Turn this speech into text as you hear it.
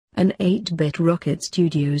an 8-Bit Rocket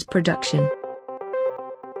Studios production.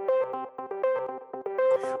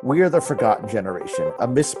 We are the forgotten generation, a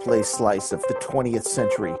misplaced slice of the 20th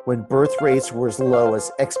century when birth rates were as low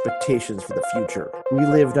as expectations for the future. We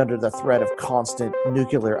lived under the threat of constant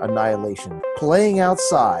nuclear annihilation, playing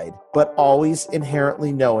outside, but always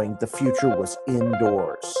inherently knowing the future was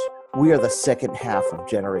indoors. We are the second half of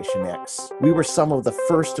Generation X. We were some of the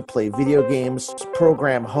first to play video games,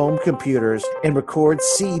 program home computers, and record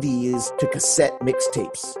CDs to cassette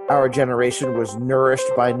mixtapes. Our generation was nourished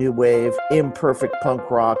by new wave, imperfect punk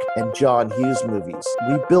rock, and John Hughes movies.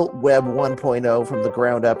 We built Web 1.0 from the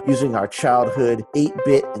ground up using our childhood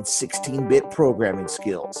 8-bit and 16-bit programming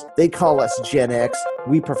skills. They call us Gen X.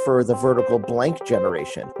 We prefer the vertical blank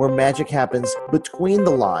generation, where magic happens between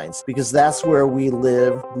the lines, because that's where we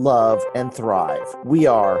live, love, and thrive. We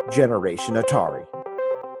are Generation Atari.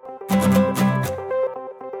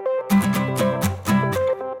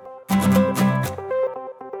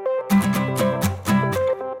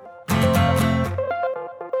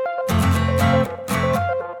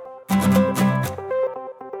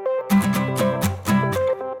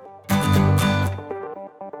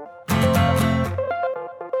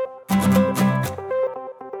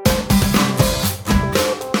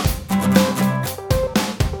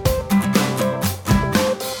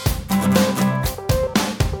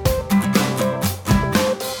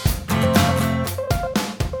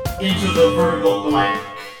 Into the vertical blank.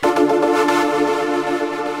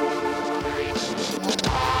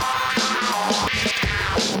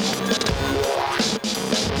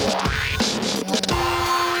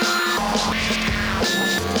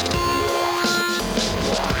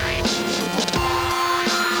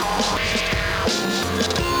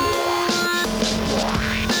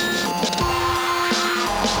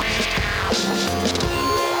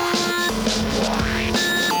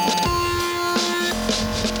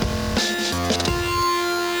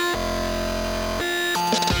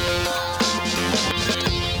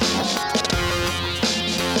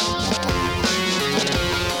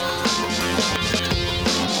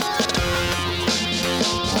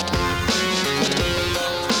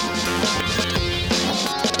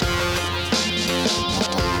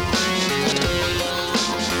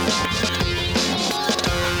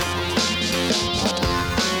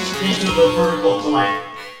 Into the vertical blank.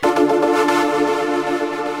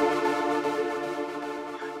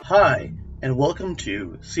 Hi, and welcome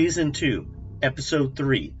to Season 2, Episode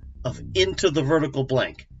 3 of Into the Vertical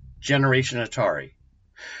Blank, Generation Atari.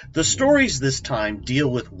 The stories this time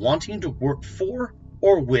deal with wanting to work for,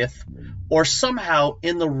 or with, or somehow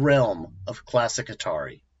in the realm of classic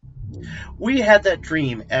Atari. We had that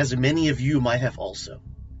dream, as many of you might have also.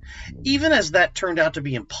 Even as that turned out to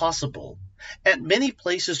be impossible, at many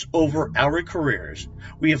places over our careers,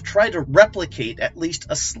 we have tried to replicate at least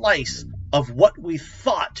a slice of what we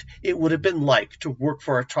thought it would have been like to work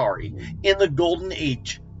for Atari in the golden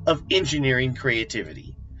age of engineering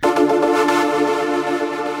creativity.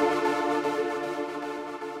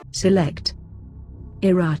 Select.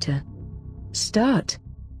 Errata. Start.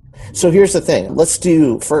 So here's the thing. Let's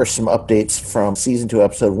do first some updates from Season 2,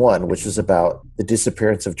 Episode 1, which is about the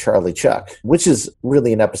disappearance of Charlie Chuck, which is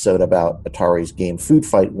really an episode about Atari's game Food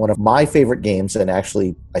Fight, one of my favorite games, and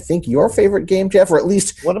actually, I think your favorite game, Jeff, or at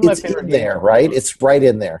least one of my it's favorite in games. there, right? It's right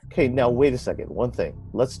in there. Okay, now wait a second. One thing.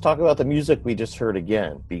 Let's talk about the music we just heard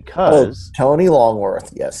again, because... Tony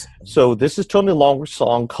Longworth, yes. So this is Tony Longworth's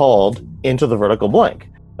song called Into the Vertical Blank.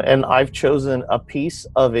 And I've chosen a piece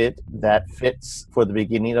of it that fits for the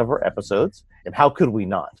beginning of our episodes. And how could we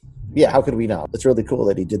not? Yeah, how could we not? It's really cool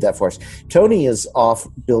that he did that for us. Tony is off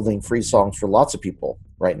building free songs for lots of people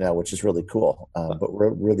right now, which is really cool. But we're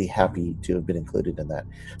really happy to have been included in that.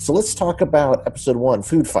 So let's talk about Episode 1,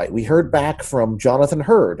 Food Fight. We heard back from Jonathan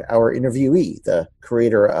Hurd, our interviewee, the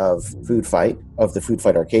creator of Food Fight, of the Food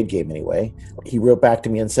Fight arcade game anyway. He wrote back to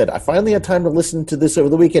me and said, I finally had time to listen to this over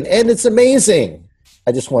the weekend, and it's amazing.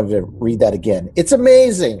 I just wanted to read that again. It's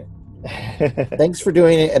amazing. Thanks for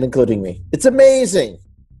doing it and including me. It's amazing.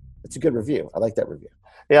 It's a good review. I like that review.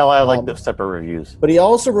 Yeah, I like those type of reviews. But he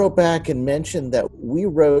also wrote back and mentioned that we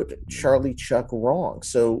wrote Charlie Chuck wrong.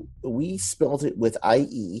 So we spelled it with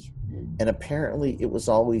I-E, and apparently it was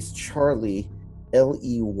always Charlie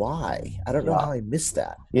L-E-Y. I don't know how I missed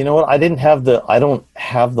that. You know what? I don't have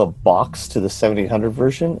the box to the 7800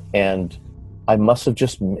 version, and I must have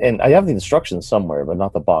and I have the instructions somewhere, but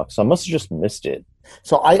not the box. So I must have just missed it.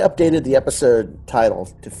 So I updated the episode title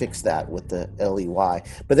to fix that with the L-E-Y.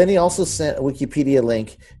 But then he also sent a Wikipedia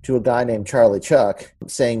link to a guy named Charlie Chuck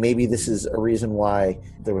saying maybe this is a reason why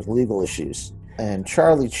there was legal issues. And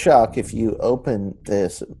Charlie Chuck, if you open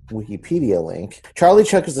this Wikipedia link, Charlie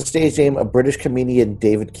Chuck is the stage name of British comedian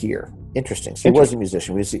David Keir. Interesting. So he was a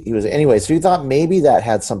musician. He was anyway. So you thought maybe that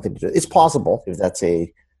had something to do. It's possible if that's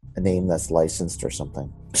a name that's licensed or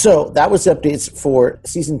something. So that was updates for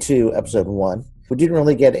season 2, episode 1. We didn't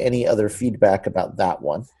really get any other feedback about that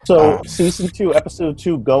one. So season 2, episode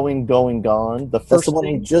 2, Going, Gone. The first one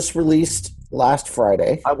we just released last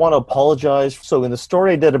Friday. I want to apologize. So in the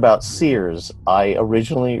story I did about Sears, I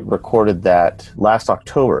originally recorded that last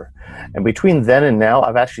October. And between then and now,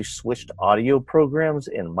 I've actually switched audio programs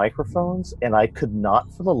and microphones, and I could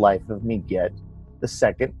not for the life of me get the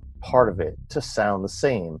second part of it to sound the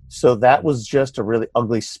same. So that was just a really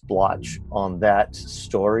ugly splotch on that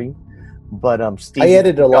story. But Steve, I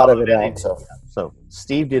edited a lot of it out. So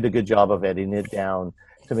Steve did a good job of editing it down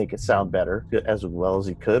to make it sound better as well as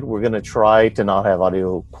he could. We're going to try to not have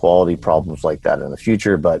audio quality problems like that in the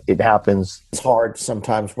future, but it happens. It's hard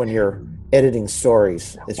sometimes when you're editing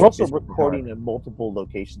stories. We're also recording in multiple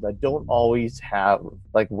locations. I don't always have,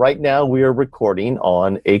 like right now we are recording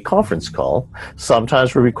on a conference call.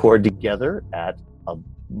 Sometimes we record together at a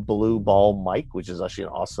Blue Ball mic, which is actually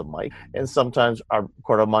an awesome mic, and sometimes I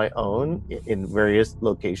record on my own in various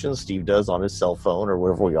locations. Steve does on his cell phone or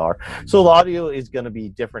wherever we are. So the audio is going to be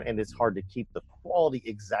different, and it's hard to keep the quality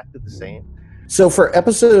exactly the same. So for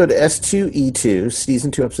episode S2E2,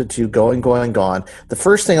 season 2, episode 2, Going, Gone, the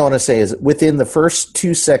first thing I want to say is within the first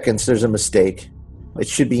 2 seconds, there's a mistake. It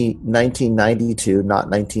should be 1992, not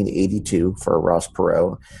 1982 for Ross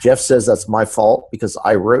Perot. Jeff says that's my fault because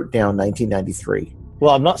I wrote down 1993.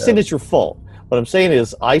 Well, I'm not saying it's your fault. What I'm saying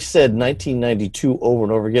is I said 1992 over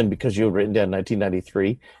and over again because you had written down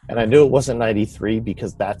 1993, and I knew it wasn't 93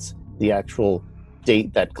 because that's the actual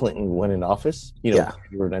date that Clinton went in office. You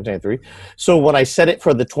were 1993. So when I said it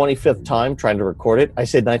for the 25th time trying to record it, I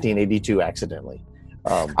said 1982 accidentally.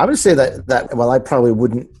 I'm going to say that while I probably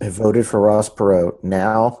wouldn't have voted for Ross Perot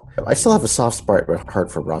now, I still have a soft spot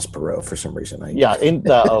heart for Ross Perot for some reason.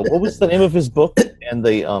 What was the name of his book and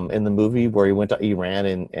in the movie where he went to Iran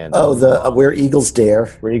and Where Eagles Dare.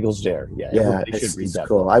 Where Eagles Dare. Yeah, should read that.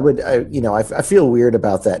 Cool. I feel weird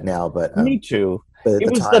about that now, but me too. It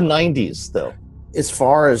was the 90s though. As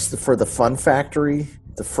far as for the Fun Factory,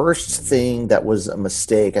 the first thing that was a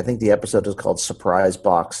mistake, I think the episode is called Surprise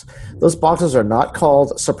Box. Those boxes are not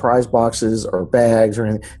called surprise boxes or bags or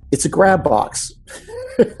anything. It's a grab box.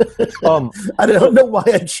 I don't know why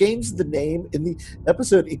I changed the name. In the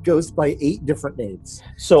episode, it goes by 8 different names.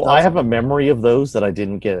 So I have a memory of those that I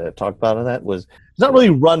didn't get talked about on that. It's not really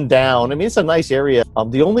run down. I mean, it's a nice area.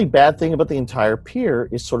 The only bad thing about the entire pier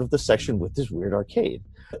is sort of the section with this weird arcade.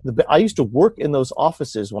 I used to work in those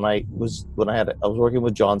offices when I was working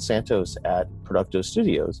with John Santos at Producto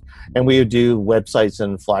Studios, and we would do websites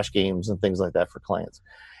and flash games and things like that for clients.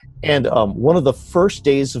 And one of the first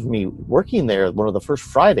days of me working there, one of the first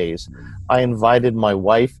Fridays, I invited my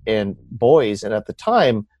wife and boys, and at the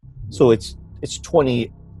time, so it's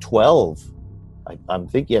 2012. I'm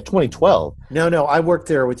thinking, 2012. No, I worked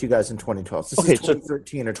there with you guys in 2012. This is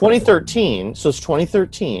 2013 or 2013. So it's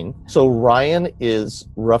 2013. So Ryan is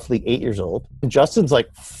roughly 8 years old. And Justin's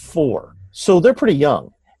like 4. So they're pretty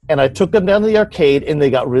young. And I took them down to the arcade, and they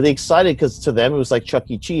got really excited because to them it was like Chuck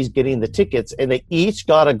E. Cheese getting the tickets, and they each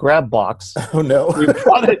got a grab box. Oh, no. We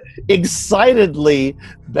brought it excitedly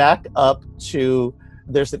back up to...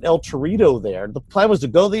 There's an El Torito there. The plan was to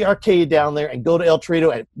go to the arcade down there and go to El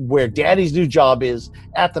Torito where Daddy's new job is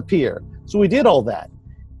at the pier. So we did all that.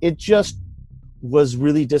 It just was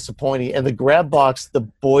really disappointing. And the grab box, the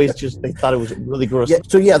boys they thought it was really gross.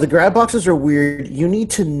 Yeah, the grab boxes are weird. You need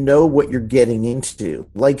to know what you're getting into.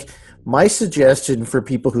 Like, my suggestion for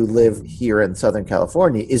people who live here in Southern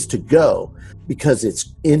California is to go because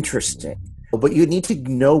it's interesting. But you need to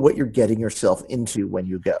know what you're getting yourself into when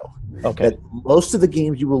you go. Okay. That most of the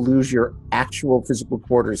games you will lose your actual physical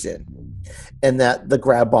quarters in, and that the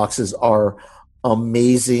grab boxes are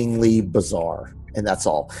amazingly bizarre, and that's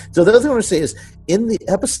all. So the other thing I want to say is, in the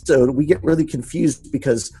episode, we get really confused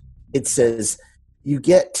because it says you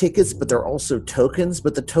get tickets, but they're also tokens,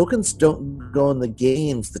 but the tokens don't go in the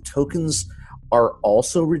games. The tokens are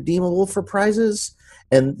also redeemable for prizes.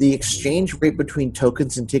 And the exchange rate between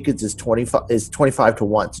tokens and tickets is 25 to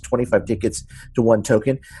 1. So 25 tickets to 1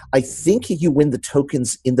 token. I think you win the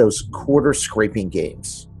tokens in those quarter scraping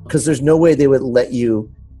games because there's no way they would let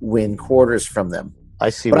you win quarters from them. I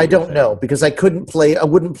see. But I don't know because I wouldn't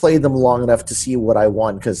play them long enough to see what I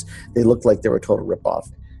won because they looked like they were a total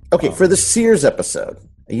ripoff. Okay, for the Sears episode,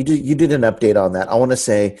 you did an update on that. I want to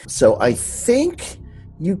say, so I think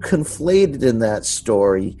you conflated in that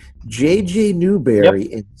story J.J.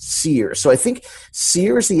 Newberry and Sears. So I think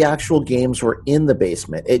Sears, the actual games were in the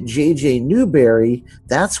basement. At J.J. Newberry,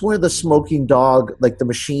 that's where the Smoking Dog, like the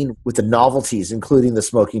machine with the novelties, including the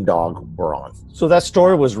Smoking Dog, were on. So that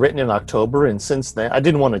story was written in October, and since then, I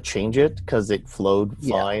didn't want to change it because it flowed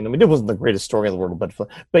fine. I mean, it wasn't the greatest story in the world,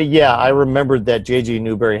 but yeah, I remembered that J.J.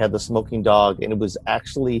 Newberry had the Smoking Dog, and it was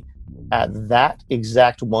actually at that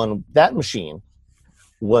exact one, that machine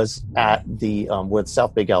was at the where the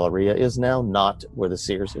South Bay Galleria is now, not where the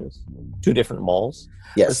Sears is. Two different malls.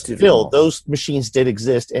 Yes, still, those machines did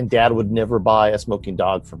exist, and Dad would never buy a Smoking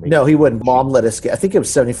Dog for me. No, he wouldn't. Mom let us get, I think it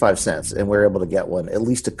was 75 cents, and we were able to get one at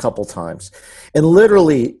least a couple times. And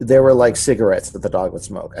literally, there were like cigarettes that the dog would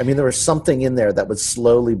smoke. I mean, there was something in there that would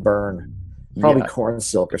slowly burn, probably corn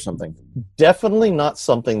silk or something. Definitely not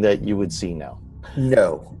something that you would see now.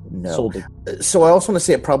 No. So I also want to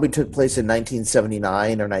say it probably took place in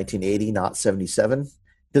 1979 or 1980, not 77,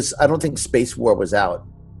 because I don't think Space War was out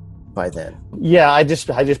by then. Yeah, I just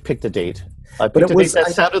picked a date. I picked a date that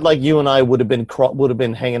sounded like you and I would have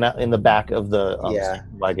been hanging out in the back of the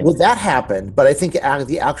wagon. Well, that happened, but I think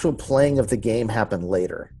the actual playing of the game happened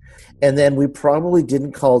later. And then we probably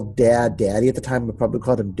didn't call Dad Daddy at the time. We probably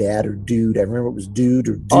called him Dad or Dude. I remember it was Dude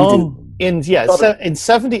or Doo-Doo. In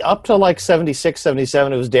 70 up to like 76,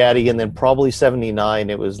 77, it was Daddy, and then probably 79,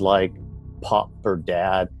 it was like Pop or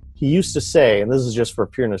Dad. He used to say, and this is just for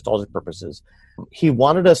pure nostalgic purposes, he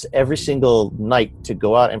wanted us every single night to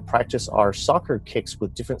go out and practice our soccer kicks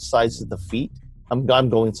with different sizes of the feet. I'm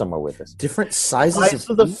going somewhere with this. Different sizes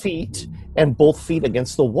of the feet, and both feet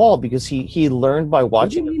against the wall, because he learned by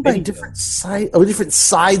watching. What do you mean by different sides? Oh, different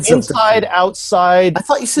sides inside, outside. I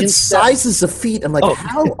thought you said sizes of feet. I'm like,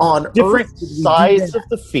 how on different earth? Different sides of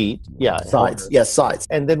the feet. Yeah, sides. Yes, sides.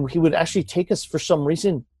 And then he would actually take us, for some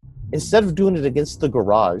reason, instead of doing it against the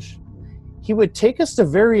garage, he would take us to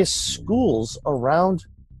various schools around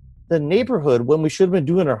the neighborhood when we should have been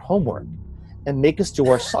doing our homework, and make us do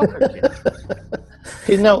our soccer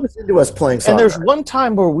kick. Now, into us playing soccer. And there's one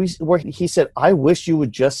time where he said, "I wish you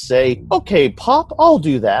would just say, okay, Pop, I'll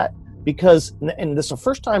do that," because, and this is the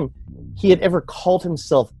first time he had ever called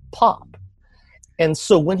himself Pop. And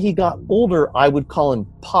so when he got older, I would call him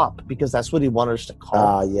Pop because that's what he wanted us to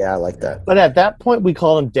call him. Yeah, I like that. But at that point, we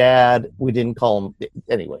called him Dad. We didn't call him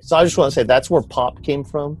anyway. So I just want to say that's where Pop came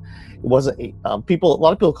from. It wasn't a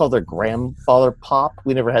lot of people call their grandfather Pop.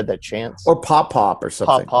 We never had that chance. Or Pop or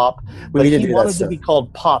something. Pop. But he wanted to be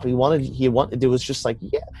called Pop. He wanted. It was just like we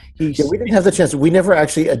didn't have the chance. We never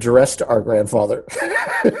actually addressed our grandfather.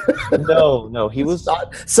 No, he was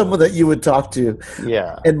not someone that you would talk to.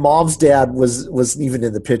 Yeah. And Mom's dad wasn't even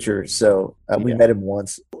in the picture, so we met him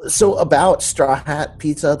once. So about Straw Hat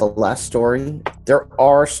Pizza, the last story, there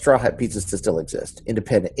are Straw Hat pizzas that still exist,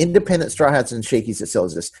 independent Straw Hats and Shakey's that still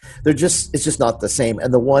exist. It's just not the same.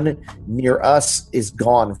 And the one near us is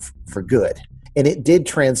gone for good. And it did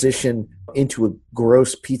transition into a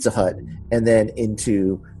gross Pizza Hut and then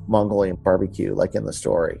into Mongolian barbecue, like in the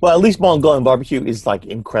story. Well, at least Mongolian barbecue is like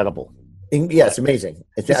incredible. Yeah, it's amazing.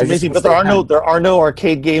 It's amazing, but there are no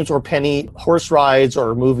arcade games or penny horse rides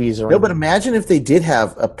or movies. No, but imagine if they did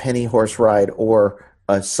have a penny horse ride or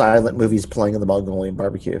silent movies playing in the Mongolian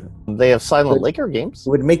barbecue. They have silent liquor games. It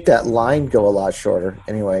would make that line go a lot shorter.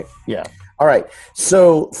 Anyway. Yeah. All right.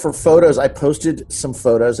 So for photos, I posted some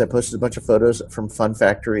photos. I posted a bunch of photos from Fun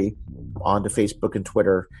Factory onto Facebook and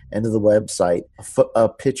Twitter and to the website. A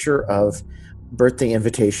picture of birthday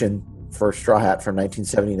invitation for Straw Hat from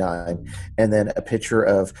 1979, and then a picture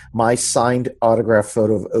of my signed autograph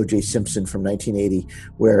photo of O.J. Simpson from 1980,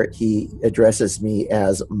 where he addresses me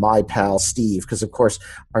as my pal Steve, because of course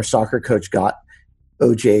our soccer coach got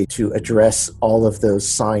O.J. to address all of those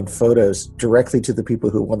signed photos directly to the people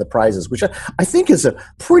who won the prizes, which I think is a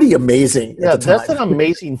pretty amazing. Yeah, that's an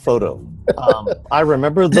amazing photo. I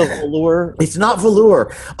remember the velour. It's not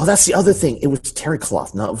velour. Oh, that's the other thing. It was terry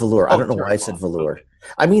cloth, not velour. I don't know why I said velour.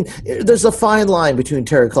 I mean, there's a fine line between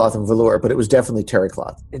terry cloth and velour, but it was definitely terry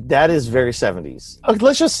cloth. That is very 70s.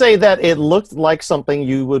 Let's just say that it looked like something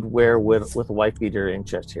you would wear with a white beater and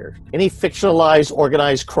chest hair. Any fictionalized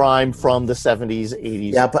organized crime from the 70s,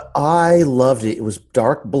 80s. Yeah, but I loved it. It was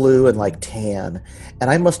dark blue and like tan, and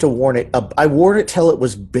I must have worn it. I wore it till it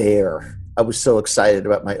was bare. I was so excited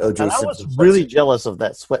about my O.J. Simpson. I was really jealous of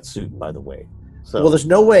that sweatsuit, by the way. So, well, there's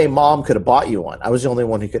no way Mom could have bought you one. I was the only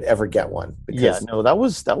one who could ever get one. Yeah, no, that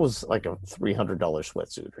was like a $300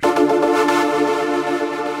 sweatsuit.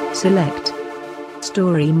 Select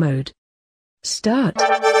story mode. Start.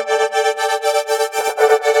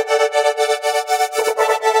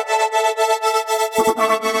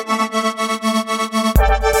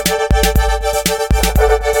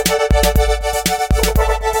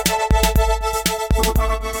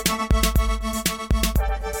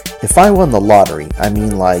 If I won the lottery, I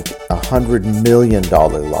mean like $100 million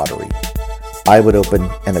lottery, I would open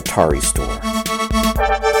an Atari store.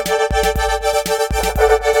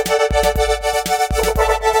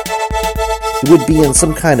 It would be in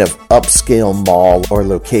some kind of upscale mall or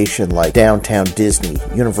location like downtown Disney,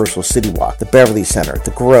 Universal City Walk, the Beverly Center,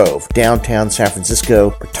 the Grove, downtown San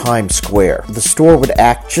Francisco, or Times Square. The store would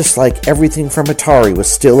act just like everything from Atari was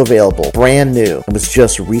still available, brand new, and was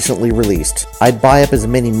just recently released. I'd buy up as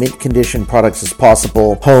many mint condition products as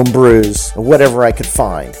possible, home brews, or whatever I could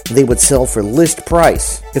find. They would sell for list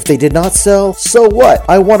price. If they did not sell, so what?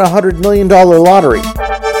 I won a $100 million lottery.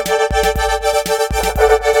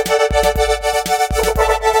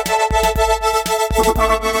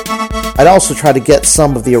 I'd also try to get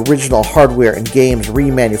some of the original hardware and games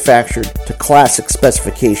remanufactured to classic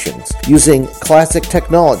specifications, using classic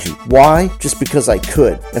technology. Why? Just because I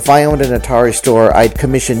could. If I owned an Atari store, I'd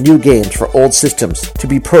commission new games for old systems to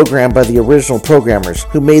be programmed by the original programmers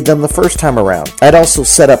who made them the first time around. I'd also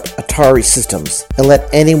set up Atari systems and let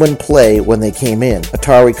anyone play when they came in.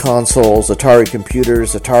 Atari consoles, Atari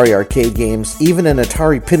computers, Atari arcade games, even an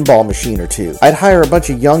Atari pinball machine or two. I'd hire a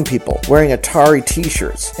bunch of young people wearing Atari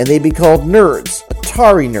t-shirts, and they'd be called nerds,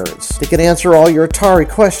 Atari nerds. They could answer all your Atari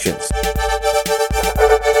questions.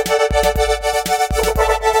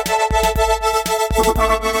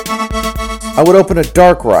 I would open a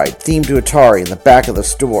dark ride themed to Atari in the back of the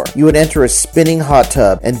store. You would enter a spinning hot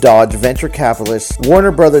tub and dodge venture capitalists,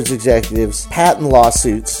 Warner Brothers executives, patent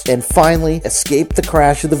lawsuits, and finally escape the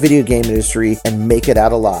crash of the video game industry and make it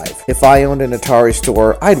out alive. If I owned an Atari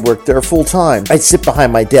store, I'd work there full time. I'd sit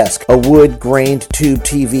behind my desk, a wood-grained tube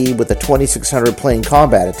TV with a 2600 playing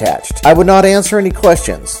combat attached. I would not answer any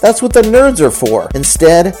questions. That's what the nerds are for.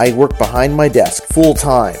 Instead, I'd work behind my desk full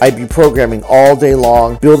time. I'd be programming all day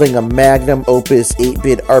long, building a magnum opus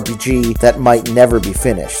 8-bit RPG that might never be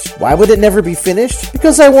finished. Why would it never be finished?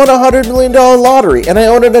 Because I won a $100 million lottery and I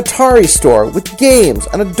own an Atari store with games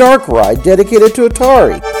and a dark ride dedicated to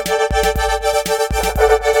Atari.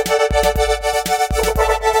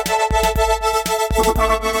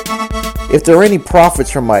 If there are any profits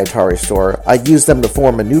from my Atari store, I'd use them to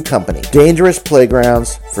form a new company, Dangerous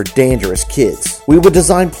Playgrounds for Dangerous Kids. We would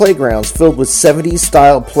design playgrounds filled with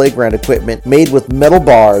 70s-style playground equipment made with metal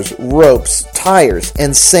bars, ropes, tires,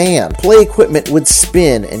 and sand. Play equipment would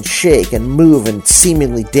spin and shake and move in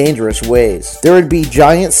seemingly dangerous ways. There would be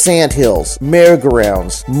giant sand hills,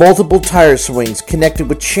 merry-go-rounds, multiple tire swings connected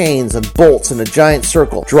with chains and bolts in a giant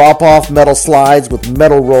circle, drop-off metal slides with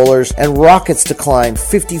metal rollers, and rockets to climb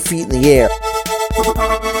 50 feet in the air.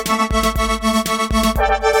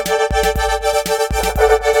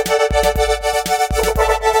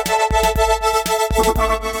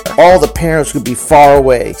 All the parents would be far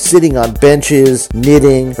away, sitting on benches,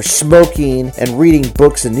 knitting, or smoking, and reading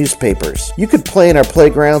books and newspapers. You could play in our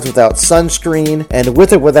playgrounds without sunscreen and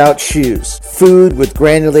with or without shoes. Food with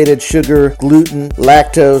granulated sugar, gluten,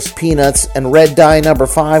 lactose, peanuts, and red dye number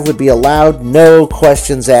 5 would be allowed, no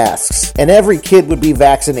questions asked. And every kid would be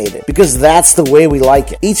vaccinated, because that's the way we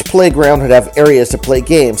like it. Each playground would have areas to play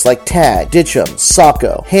games like tag, ditch 'em,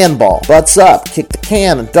 socko, handball, butts up, kick the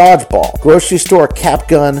can, and dodgeball. Grocery store cap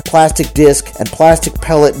gun, plastic disc, and plastic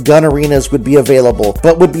pellet gun arenas would be available,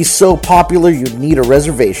 but would be so popular you'd need a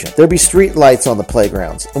reservation. There'd be street lights on the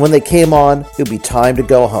playgrounds, and when they came on, it would be time to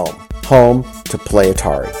go home. Home to play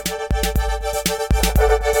Atari.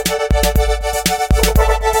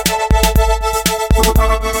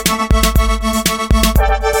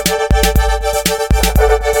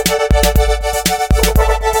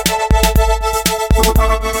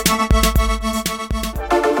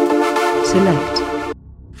 Select.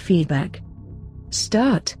 Feedback.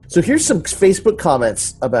 Start. So here's some Facebook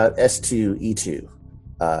comments about S2E2.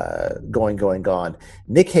 Gone.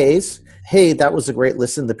 Nick Hayes. Hey, that was a great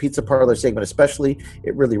listen. The Pizza Parlor segment especially.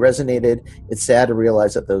 It really resonated. It's sad to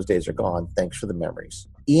realize that those days are gone. Thanks for the memories.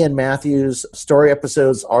 Ian Matthews. Story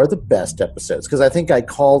episodes are the best episodes. Because I think I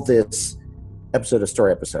called this episode a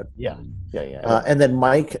story episode. Yeah. And then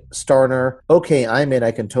Mike Starner. Okay, I'm in.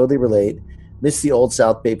 I can totally relate. Miss the old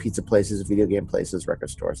South Bay pizza places, video game places,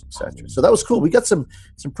 record stores, etc. So that was cool. We got some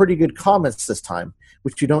pretty good comments this time,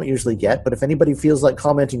 which you don't usually get. But if anybody feels like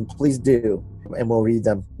commenting, please do, and we'll read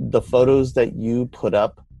them. The photos that you put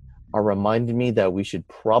up are reminding me that we should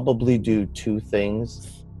probably do two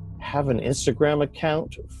things. Have an Instagram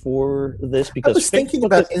account for this, because I was thinking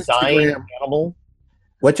about is a dying animal.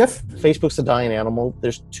 What, Jeff? Facebook's a dying animal.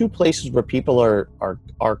 There's two places where people are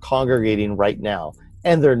congregating right now.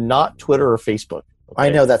 And they're not Twitter or Facebook. Okay? I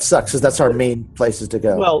know that sucks, because that's our main places to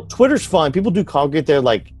go. Well, Twitter's fine. People do congregate there.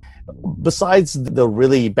 Like, besides the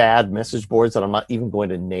really bad message boards that I'm not even going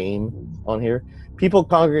to name on here, people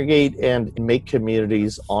congregate and make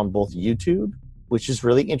communities on both YouTube, which is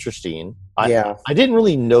really interesting. I didn't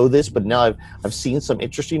really know this, but now I've seen some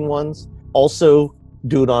interesting ones. Also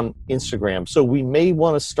do it on Instagram. So we may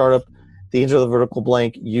want to start up the Into the Vertical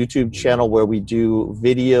Blank YouTube channel where we do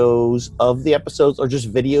videos of the episodes or just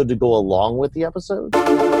video to go along with the episodes.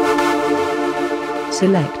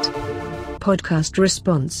 Select podcast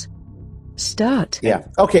response. Start. Yeah.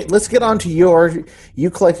 Okay, let's get on to you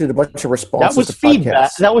collected a bunch of responses. That was to feedback.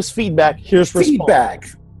 podcasts. That was feedback. Here's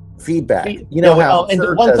response. Feedback. You know how and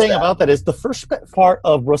the one thing about that is the first part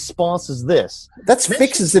of response is this. That's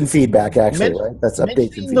fixes and feedback, actually, right? That's updates and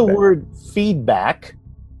mentioning the word feedback.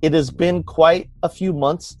 It has been quite a few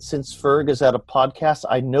months since Ferg has had a podcast.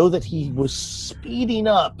 I know that he was speeding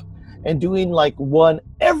up and doing like one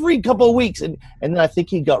every couple of weeks, and then I think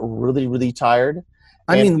he got really, really tired.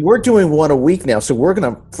 I mean, we're doing one a week now, so we're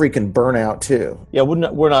gonna freaking burn out too. Yeah,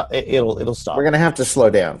 we're not. It'll stop. We're gonna have to slow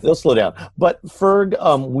down. It'll slow down. But Ferg,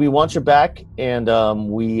 we want you back, and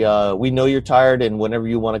we know you're tired, and whenever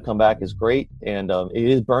you want to come back is great. And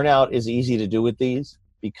burnout is easy to do with these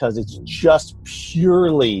because it's just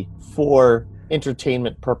purely for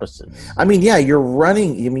entertainment purposes. I mean, yeah,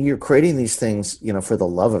 you're creating these things, for the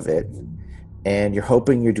love of it. And you're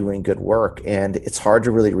hoping you're doing good work, and it's hard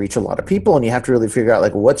to really reach a lot of people, and you have to really figure out,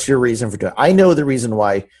 like, what's your reason for doing it? I know the reason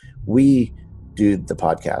why we do the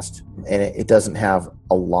podcast, and it doesn't have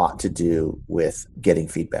a lot to do with getting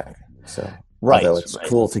feedback. So, although it's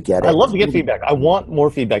cool to get it. I love to get feedback. I want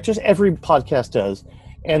more feedback. Just every podcast does.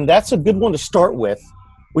 And that's a good one to start with,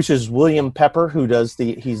 which is William Pepper, who does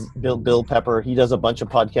he's Bill Pepper. He does a bunch of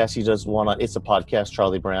podcasts. He does one on It's a Podcast,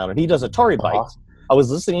 Charlie Brown, and he does Atari Bites. I was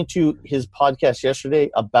listening to his podcast yesterday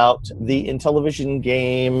about the Intellivision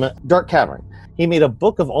game Dark Cavern. He made a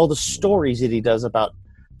book of all the stories that he does about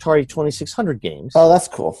Atari 2600 games. Oh, that's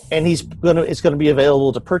cool. And it's going to be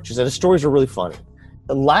available to purchase. And his stories are really funny.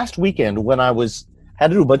 Last weekend when I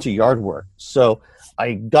had to do a bunch of yard work, so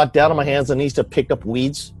I got down on my hands and knees to pick up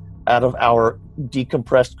weeds out of our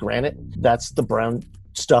decompressed granite. That's the brown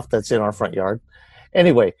stuff that's in our front yard.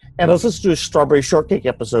 Anyway, and I was listening to a Strawberry Shortcake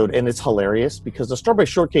episode, and it's hilarious because the Strawberry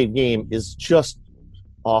Shortcake game is just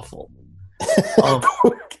awful.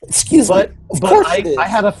 Excuse me. But I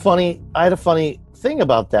had a funny thing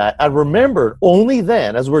about that. I remembered only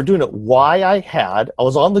then, as we were doing it, why I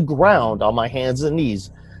was on the ground on my hands and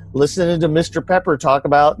knees, listening to Mr. Pepper talk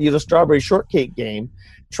about the Strawberry Shortcake game,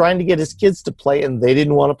 trying to get his kids to play, and they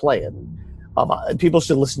didn't want to play it. People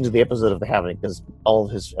should listen to the episode if they haven't, because all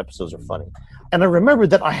of his episodes are funny. And I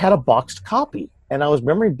remembered that I had a boxed copy, and I was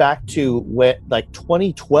remembering back to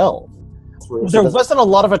 2012. There wasn't a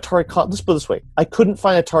lot of Atari content. Let's put it this way. I couldn't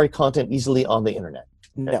find Atari content easily on the internet.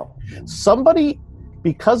 No. Somebody,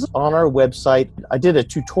 because on our website, I did a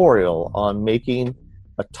tutorial on making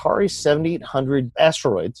Atari 7800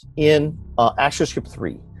 asteroids in ActionScript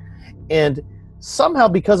 3. And somehow,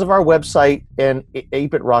 because of our website and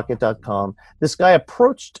 8bitrocket.com, this guy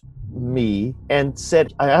approached me and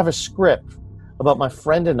said, I have a script about my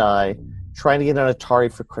friend and I trying to get an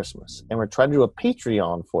Atari for Christmas. And we're trying to do a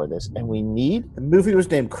Patreon for this. And we need... The movie was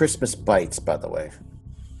named Christmas Bites, by the way.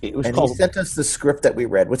 It was and called... he sent us the script that we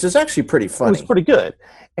read, which is actually pretty funny. It was pretty good.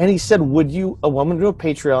 And he said, I'm going to do a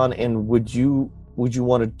Patreon, and would you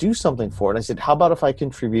want to do something for it? And I said, how about if I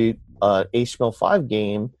contribute a HTML5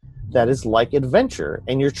 game that is like adventure,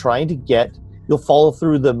 and you'll follow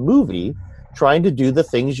through the movie trying to do the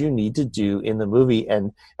things you need to do in the movie,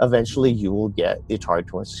 and eventually you will get the Atari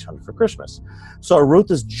 2600 for Christmas. So I wrote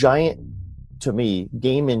this giant, to me,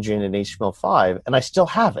 game engine in HTML5, and I still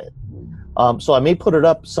have it. So I may put it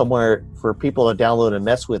up somewhere for people to download and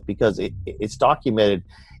mess with, because it's documented.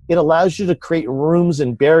 It allows you to create rooms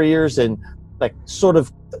and barriers and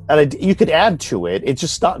you could add to it. It's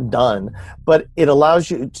just not done, but it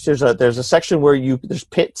allows you. There's a section where there's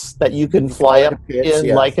pits that you can fly up in,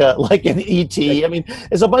 yeah. like an ET. I mean,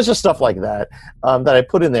 there's a bunch of stuff like that that I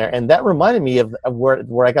put in there, and that reminded me of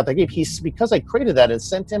where I got that game. Because I created that and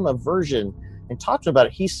sent him a version and talked to him about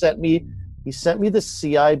it. He sent me the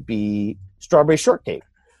CIB Strawberry Shortcake,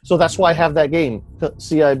 so that's why I have that game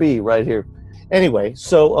CIB right here. Anyway,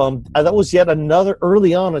 so that was yet another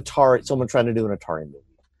early on Atari, someone trying to do an Atari movie.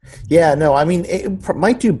 Yeah, no, I mean, it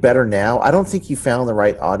might do better now. I don't think you found the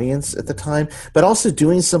right audience at the time, but also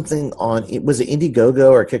doing something was it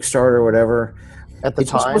Indiegogo or Kickstarter or whatever? At the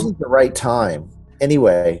time? It just wasn't the right time.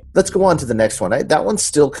 Anyway, let's go on to the next one. That one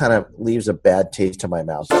still kind of leaves a bad taste in my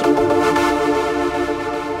mouth.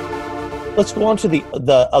 Let's go on to the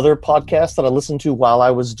other podcast that I listened to while I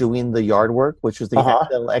was doing the yard work, which was the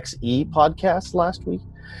XLXE podcast last week.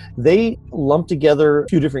 They lumped together a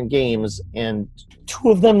few different games, and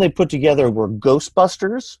two of them they put together were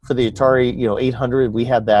Ghostbusters for the Atari 800. We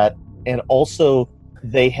had that, and also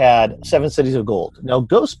they had Seven Cities of Gold. Now,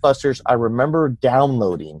 Ghostbusters, I remember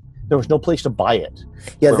downloading. There was no place to buy it.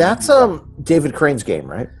 Yeah, that's David Crane's game,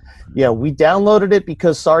 right? Yeah, we downloaded it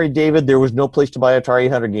because, sorry, David, there was no place to buy Atari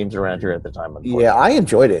 800 games around here at the time. Yeah, I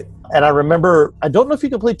enjoyed it. And I remember, I don't know if you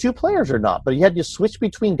could play two players or not, but you had to switch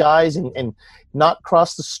between guys and not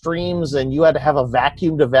cross the streams, and you had to have a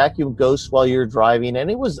vacuum-to-vacuum ghost while you're driving, and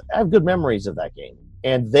I have good memories of that game.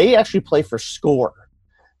 And they actually play for score.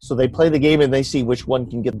 So they play the game, and they see which one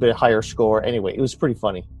can get a bit higher score. Anyway, it was pretty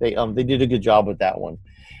funny. They did a good job with that one.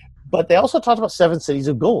 But they also talked about Seven Cities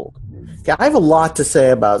of Gold. Yeah, I have a lot to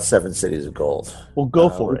say about Seven Cities of Gold. Well, go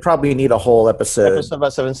for it. We probably need a whole episode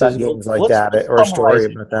about Seven Cities of Gold. Games like that, or a story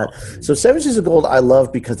about that. So Seven Cities of Gold I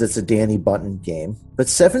love because it's a Danny Bunton game. But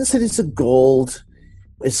Seven Cities of Gold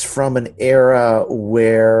is from an era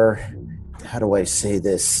where, how do I say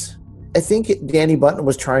this? I think Danny Bunton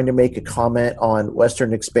was trying to make a comment on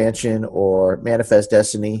Western Expansion or Manifest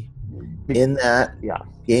Destiny in that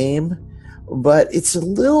game. But it's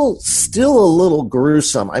still a little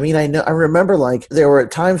gruesome. I mean, I remember like there were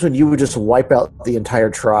times when you would just wipe out the entire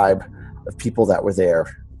tribe of people that were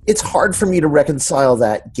there. It's hard for me to reconcile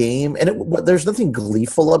that game, and there's nothing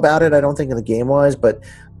gleeful about it, I don't think, in the game-wise, but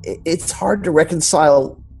it's hard to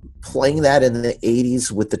reconcile playing that in the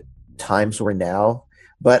 80s with the times we're now.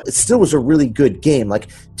 But it still was a really good game. Like,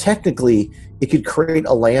 technically, it could create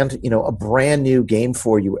a brand new game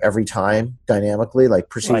for you every time, dynamically, like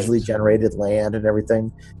procedurally generated land and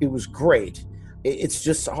everything. It was great. It's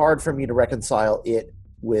just hard for me to reconcile it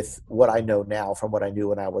with what I know now from what I knew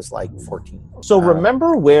when I was like 14. So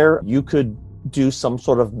remember where you could do some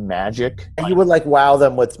sort of magic? And you would like wow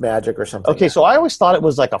them with magic or something. Okay, so I always thought it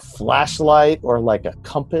was like a flashlight or like a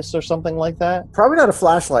compass or something like that. Probably not a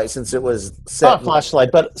flashlight since it was set. Not a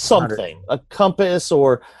flashlight, but something. A compass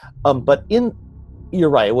or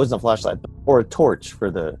you're right, it wasn't a flashlight, or a torch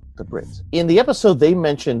for the Brits. In the episode, they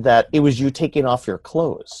mentioned that it was you taking off your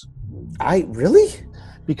clothes. Really?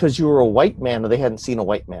 Because you were a white man, or they hadn't seen a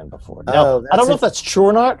white man before. Now, I don't know if that's true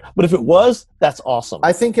or not, but if it was, that's awesome.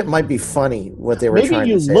 I think it might be funny what they were trying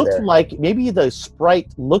to say there. Maybe the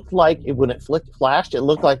sprite looked like when it flashed, it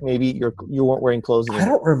looked like maybe you weren't wearing clothes anymore. I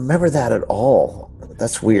don't remember that at all.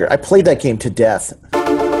 That's weird. I played that game to death.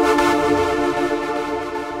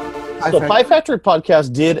 So Pie Factory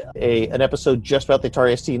Podcast did an episode just about the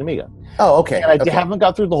Atari ST and Amiga. Oh, okay. And I haven't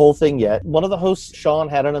got through the whole thing yet. One of the hosts, Sean,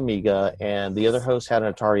 had an Amiga, and the other host had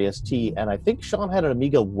an Atari ST. And I think Sean had an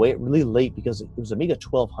Amiga really late because it was Amiga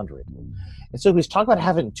 1200. And so he was talking about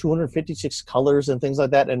having 256 colors and things like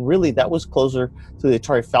that. And really, that was closer to the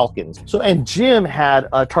Atari Falcons. And Jim had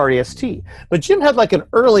Atari ST. But Jim had like an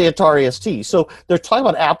early Atari ST. So they're talking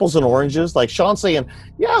about apples and oranges. Like Sean saying,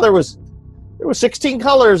 yeah, there were 16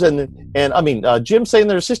 colors, and Jim saying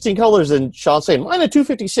there were 16 colors, and Sean saying, mine had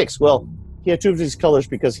 256. Well, he had 256 colors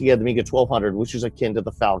because he had the Amiga 1200, which is akin to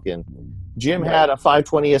the Falcon. Jim had a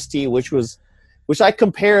 520 ST, which I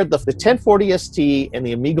compared the 1040 ST and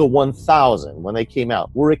the Amiga 1000 when they came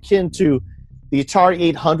out were akin to the Atari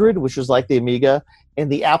 800, which was like the Amiga,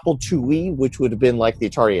 and the Apple IIe, which would have been like the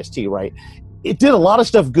Atari ST, right? It did a lot of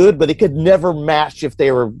stuff good, but it could never match if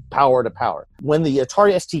they were power to power. When the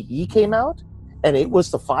Atari STE came out, and it was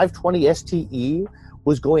the 520 STE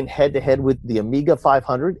was going head-to-head with the Amiga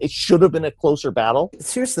 500, it should have been a closer battle.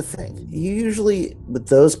 Here's the thing. Usually with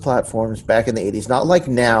those platforms back in the 80s, not like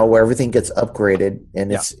now where everything gets upgraded,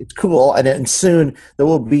 and it's cool, and soon there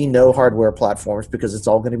will be no hardware platforms because it's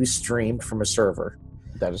all going to be streamed from a server.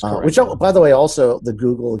 That is correct. Which, by the way, also the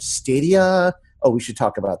Google Stadia... Oh, we should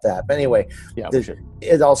talk about that. But anyway,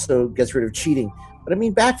 it also gets rid of cheating. But I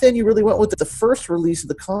mean, back then you really went with the first release of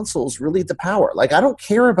the consoles, really the power. Like, I don't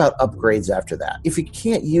care about upgrades after that. If you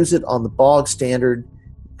can't use it on the bog standard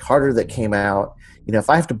hardware that came out, if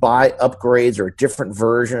I have to buy upgrades or a different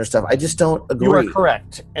version or stuff, I just don't agree. You are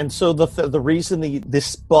correct. And so the reason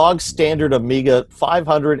this bog standard Amiga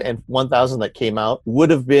 500 and 1000 that came out would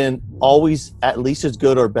have been always at least as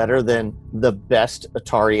good or better than the best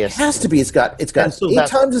Atari ST. It has to be. It's got 8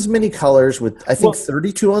 times as many colors with, I think,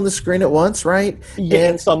 32 on the screen at once, right?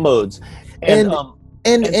 Yeah, in some modes. And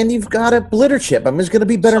you've got a blitter chip. I mean, it's going to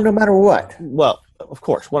be better no matter what. Well, of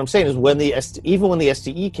course. What I'm saying is even when the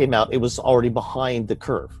STE came out, it was already behind the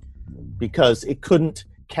curve because it couldn't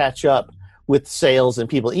catch up with sales and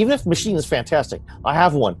people. Even if the machine is fantastic, I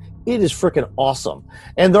have one. It is freaking awesome.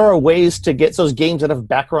 And there are ways to get those games that have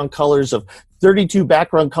background colors of 32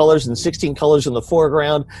 background colors and 16 colors in the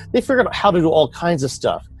foreground. They figured out how to do all kinds of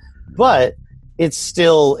stuff. But it's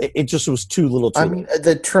still, it just was too little too late.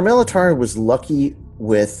 The Tramiel Atari was lucky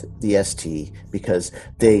with the ST because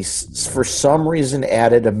they, for some reason,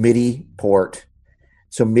 added a MIDI port,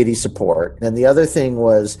 so MIDI support. And the other thing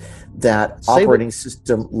was that operating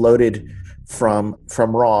system loaded from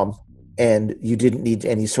ROM, and you didn't need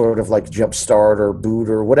any sort of like jump start or boot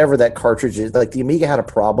or whatever that cartridge is. Like the Amiga had a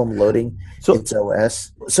problem loading its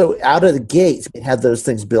OS. So out of the gate, it had those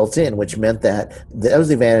things built in, which meant that was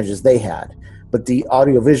the advantages they had. But the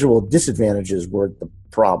audiovisual disadvantages were the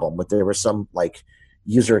problem, but there were some like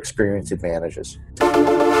user experience advantages.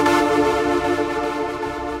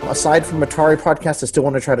 Aside from Atari podcasts, I still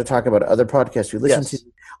want to try to talk about other podcasts you listen to.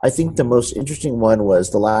 I think the most interesting one was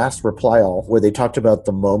the last Reply All, where they talked about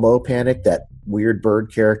the Momo panic, that weird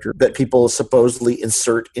bird character that people supposedly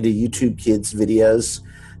insert into YouTube kids' videos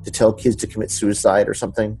to tell kids to commit suicide or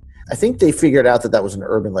something. I think they figured out that was an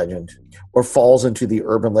urban legend or falls into the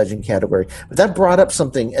urban legend category. But that brought up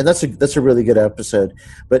something, and that's a really good episode.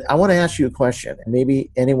 But I want to ask you a question, and maybe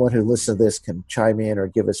anyone who listens to this can chime in or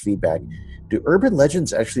give us feedback. Do urban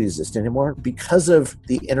legends actually exist anymore? Because of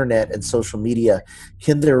the internet and social media,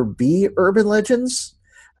 can there be urban legends?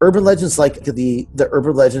 Urban legends like the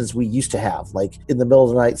urban legends we used to have, like in the middle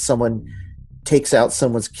of the night, someone takes out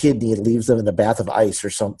someone's kidney and leaves them in a bath of ice or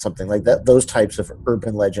something like that. Those types of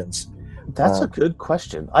urban legends. That's a good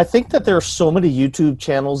question. I think that there are so many YouTube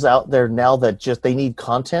channels out there now that just they need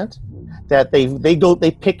content that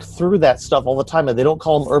they pick through that stuff all the time, and they don't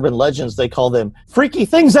call them urban legends. They call them freaky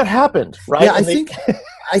things that happened, right? Yeah,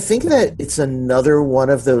 I think that it's another one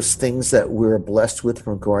of those things that we're blessed with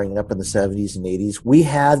from growing up in the 70s and 80s. We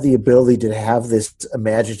had the ability to have this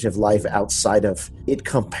imaginative life outside of it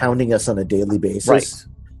compounding us on a daily basis. Right.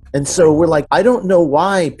 And so we're like, I don't know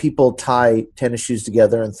why people tie tennis shoes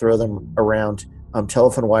together and throw them around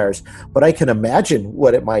telephone wires, but I can imagine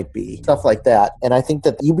what it might be, stuff like that. And I think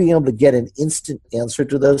that you being able to get an instant answer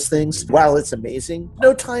to those things, while it's amazing,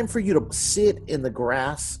 no time for you to sit in the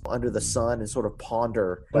grass under the sun and sort of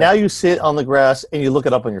ponder. Now you sit on the grass and you look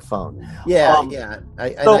it up on your phone. Yeah.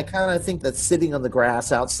 I kind of think that sitting on the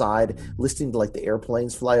grass outside, listening to like the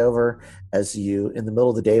airplanes fly over as you in the middle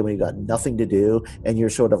of the day when you got nothing to do and you're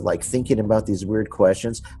sort of like thinking about these weird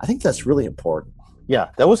questions, I think that's really important. Yeah,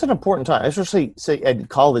 that was an important time, especially at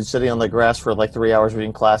college, sitting on the grass for like 3 hours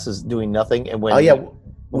reading classes, doing nothing. And when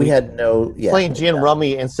we had playing gin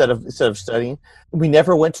rummy instead of studying. We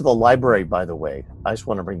never went to the library, by the way. I just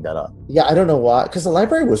want to bring that up. Yeah, I don't know why, because the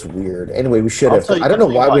library was weird. Anyway, we should have. I don't know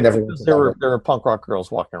why we never went to the library. There were punk rock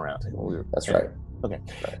girls walking around. That's right. Okay.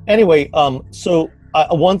 Right. Anyway, so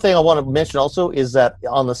one thing I want to mention also is that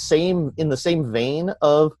in the same vein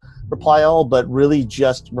of Reply All, but really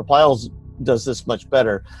just Reply All's does this much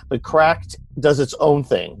better, but Cracked does its own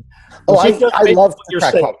thing. Oh, I love what you're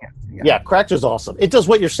saying. Yeah, Cracked is awesome. It does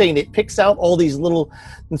what you're saying. It picks out all these little,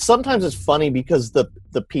 and sometimes it's funny because the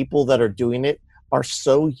people that are doing it are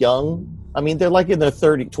so young. I mean, they're like in their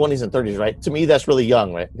 20s and 30s, right? To me, that's really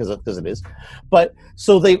young, right? Because it is. But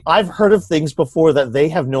so I've heard of things before that they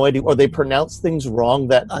have no idea, or they pronounce things wrong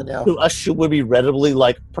that to us would be readily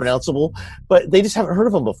like pronounceable, but they just haven't heard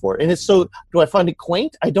of them before. And it's so. Do I find it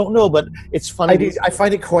quaint? I don't know, but it's funny. I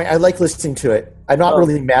find it quaint. I like listening to it. I'm not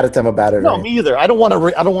really mad at them about it. No, me either. I don't want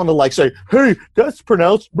to like say, "Hey, that's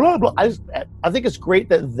pronounced blah blah." I think it's great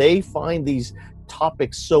that they find these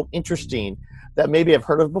topics so interesting that maybe I've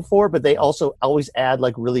heard of before, but they also always add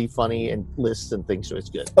like really funny and lists and things, so it's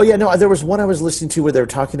good. Oh yeah, no, there was one I was listening to where they were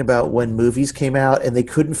talking about when movies came out and they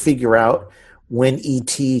couldn't figure out when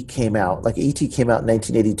E.T. came out. Like E.T. came out in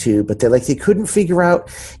 1982, but they couldn't figure out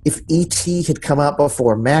if E.T. had come out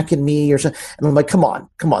before Mac and Me or something. And I'm like, come on,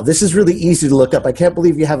 this is really easy to look up. I can't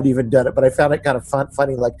believe you haven't even done it, but I found it kind of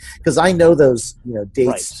funny, like because I know those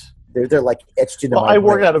dates. Right. They're like etched into my brain. I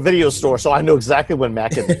work at a video store, so I know exactly when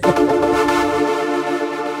Mac and Me.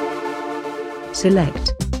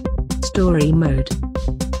 Select story mode.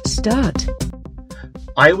 Start.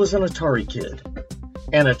 I was an Atari kid.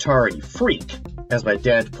 An Atari freak, as my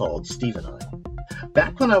dad called Steve and I.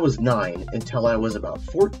 Back when I was 9 until I was about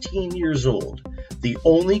 14 years old, the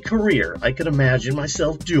only career I could imagine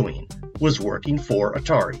myself doing was working for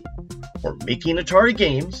Atari, or making Atari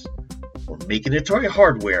games, or making Atari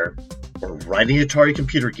hardware, or writing Atari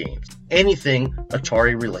computer games. Anything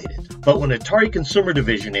Atari related. But when Atari Consumer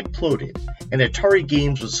Division imploded and Atari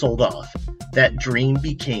Games was sold off, that dream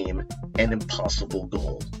became an impossible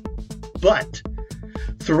goal. But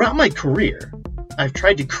Throughout my career, I've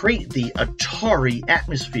tried to create the Atari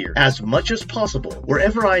atmosphere as much as possible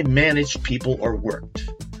wherever I managed people or worked.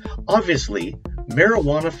 Obviously,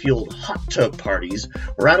 marijuana-fueled hot tub parties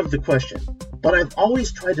were out of the question, but I've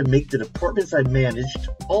always tried to make the departments I managed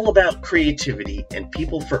all about creativity and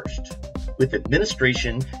people first, with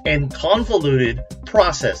administration and convoluted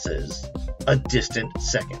processes a distant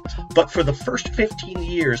second. But for the first 15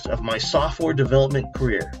 years of my software development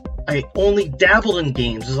career, I only dabbled in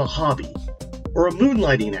games as a hobby or a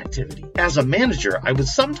moonlighting activity. As a manager, I would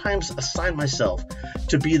sometimes assign myself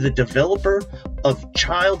to be the developer of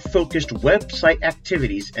child-focused website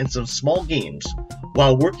activities and some small games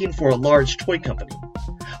while working for a large toy company.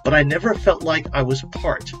 But I never felt like I was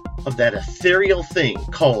part of that ethereal thing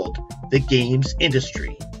called the games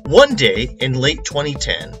industry. One day in late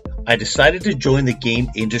 2010, I decided to join the game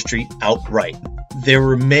industry outright. There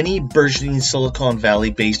were many burgeoning Silicon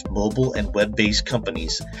Valley-based mobile and web-based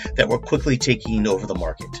companies that were quickly taking over the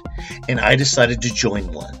market, and I decided to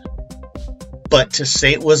join one. But to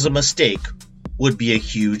say it was a mistake would be a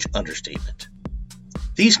huge understatement.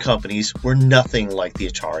 These companies were nothing like the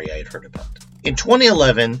Atari I had heard about. In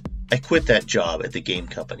 2011, I quit that job at the game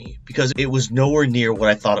company because it was nowhere near what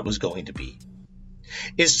I thought it was going to be.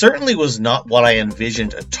 It certainly was not what I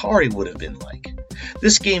envisioned Atari would have been like.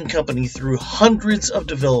 This game company threw hundreds of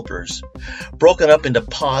developers, broken up into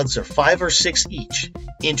pods of 5 or 6 each,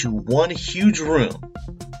 into one huge room.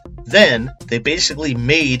 Then they basically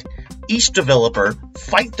made each developer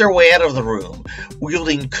fight their way out of the room,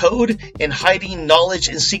 wielding code and hiding knowledge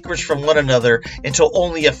and secrets from one another until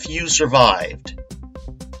only a few survived.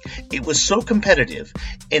 It was so competitive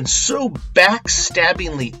and so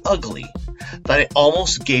backstabbingly ugly that I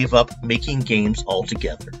almost gave up making games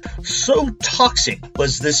altogether. So toxic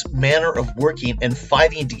was this manner of working and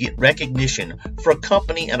fighting to get recognition for a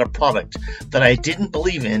company and a product that I didn't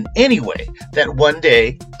believe in anyway, that one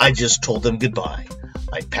day I just told them goodbye.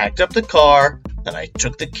 I packed up the car and I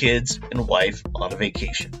took the kids and wife on a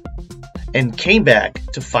vacation and came back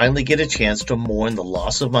to finally get a chance to mourn the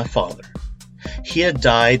loss of my father. He had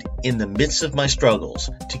died in the midst of my struggles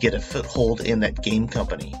to get a foothold in that game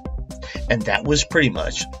company, and that was pretty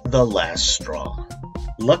much the last straw.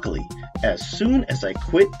 Luckily, as soon as I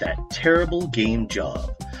quit that terrible game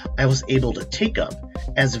job, I was able to take up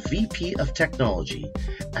as VP of Technology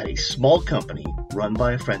at a small company run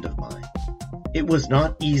by a friend of mine. It was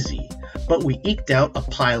not easy, but we eked out a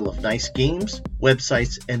pile of nice games,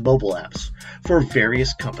 websites, and mobile apps for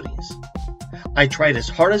various companies. I tried as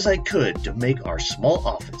hard as I could to make our small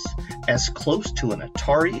office as close to an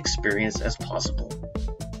Atari experience as possible.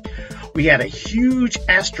 We had a huge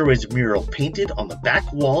asteroids mural painted on the back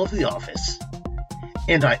wall of the office,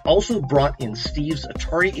 and I also brought in Steve's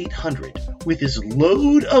Atari 800 with his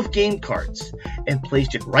load of game carts and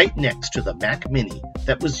placed it right next to the Mac Mini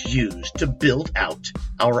that was used to build out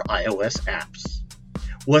our iOS apps.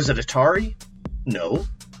 Was it Atari? No.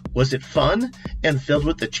 Was it fun and filled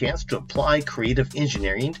with the chance to apply creative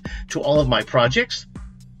engineering to all of my projects?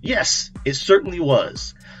 Yes, it certainly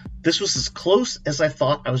was. This was as close as I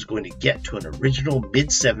thought I was going to get to an original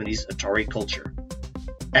mid-70s Atari culture.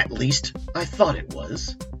 At least, I thought it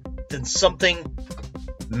was. Then something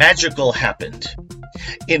magical happened.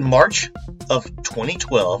 In March of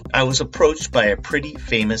 2012, I was approached by a pretty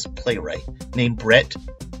famous playwright named Brett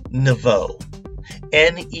Neveu.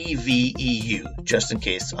 Neveu, just in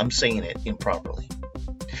case I'm saying it improperly.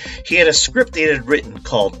 He had a script they had written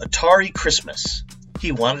called Atari Christmas.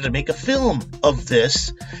 He wanted to make a film of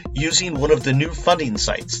this using one of the new funding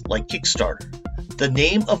sites like Kickstarter. The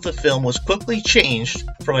name of the film was quickly changed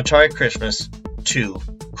from Atari Christmas to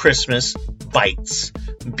Christmas Bytes.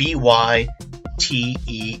 B-Y-T-E-S.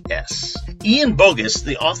 Ian Bogus,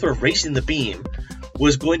 the author of Racing the Beam,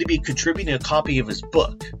 was going to be contributing a copy of his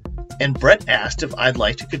book, and Brett asked if I'd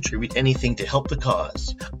like to contribute anything to help the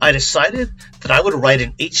cause. I decided that I would write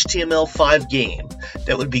an HTML5 game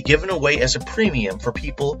that would be given away as a premium for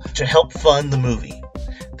people to help fund the movie.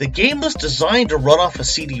 The game was designed to run off a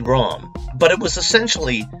CD-ROM, but it was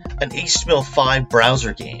essentially an HTML5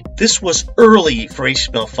 browser game. This was early for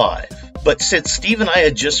HTML5, but since Steve and I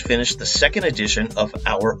had just finished the second edition of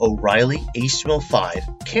our O'Reilly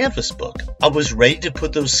HTML5 Canvas book, I was ready to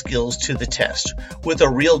put those skills to the test with a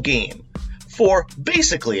real game for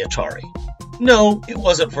basically Atari. No, it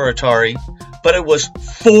wasn't for Atari, but it was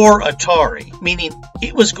for Atari, meaning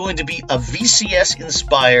it was going to be a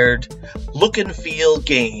VCS-inspired look and feel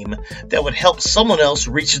game that would help someone else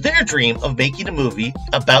reach their dream of making a movie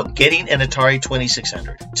about getting an Atari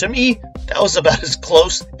 2600. To me, that was about as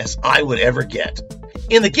close as I would ever get.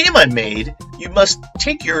 In the game I made, you must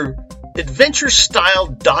take your adventure-style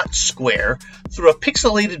dot square through a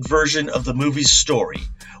pixelated version of the movie's story,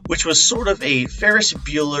 which was sort of a Ferris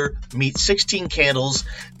Bueller meets 16 Candles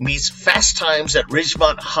meets Fast Times at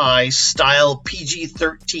Ridgemont High style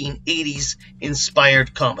PG-13 80s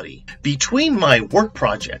inspired comedy. Between my work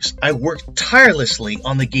projects, I worked tirelessly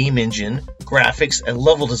on the game engine, graphics, and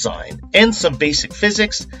level design, and some basic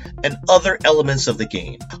physics and other elements of the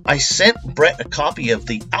game. I sent Brett a copy of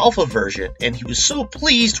the alpha version, and he was so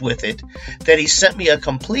pleased with it that he sent me a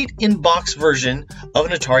complete in-box version of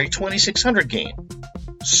an Atari 2600 game,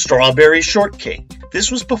 Strawberry Shortcake.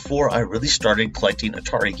 This was before I really started collecting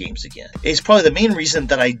Atari games again. It's probably the main reason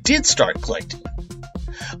that I did start collecting.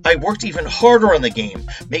 I worked even harder on the game,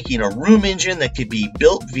 making a room engine that could be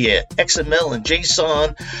built via XML and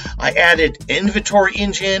JSON. I added inventory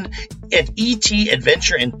engine and ET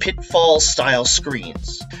adventure and pitfall style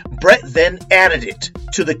screens. Brett then added it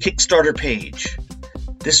to the Kickstarter page.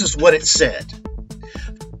 This is what it said.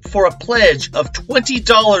 For a pledge of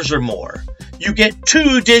 $20 or more, you get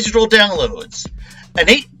 2 digital downloads, an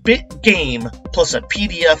 8-bit game plus a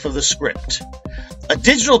PDF of the script, a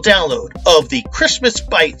digital download of the Christmas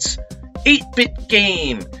Bites 8-bit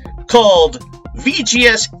game called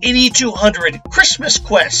VGS 8200 Christmas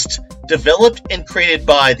Quest, developed and created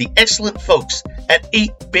by the excellent folks at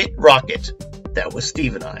 8-Bit Rocket. That was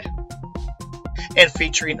Steve and I. And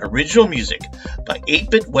featuring original music by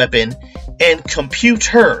 8-Bit Weapon and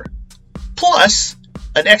Computer, plus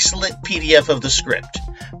an excellent PDF of the script.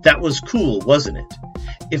 That was cool, wasn't it?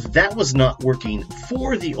 If that was not working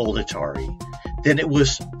for the old Atari, then it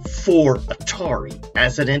was for Atari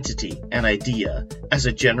as an entity, an idea, as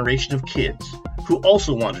a generation of kids who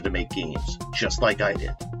also wanted to make games, just like I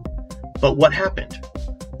did. But what happened?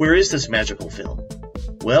 Where is this magical film?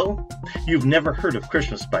 Well, you've never heard of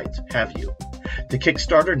Christmas Bites, have you? The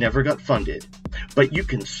Kickstarter never got funded, but you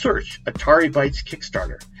can search Atari Bites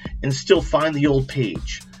Kickstarter and still find the old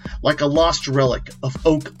page, like a lost relic of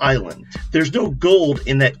Oak Island. There's no gold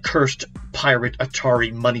in that cursed pirate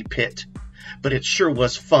Atari money pit, but it sure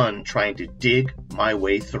was fun trying to dig my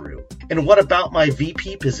way through. And what about my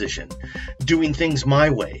VP position, doing things my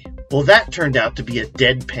way? Well, that turned out to be a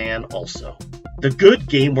dead pan also. The good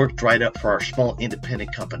game work dried up for our small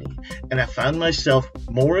independent company, and I found myself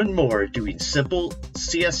more and more doing simple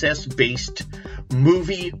CSS-based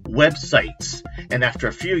movie websites, and after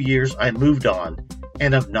a few years I moved on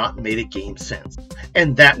and have not made a game since.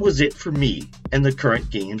 And that was it for me and the current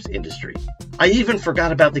games industry. I even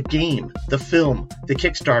forgot about the game, the film, the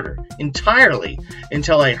Kickstarter entirely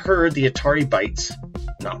until I heard the Atari Bites,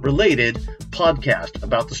 not related, podcast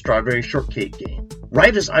about the Strawberry Shortcake game.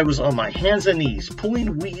 Right as I was on my hands and knees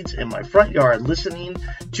pulling weeds in my front yard listening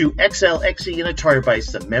to XLXE and Atari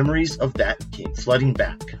Bites, the memories of that came flooding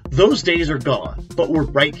back. Those days are gone, but we're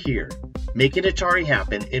right here, making Atari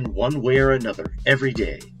happen in one way or another every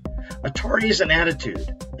day. Atari is an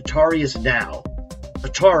attitude. Atari is now.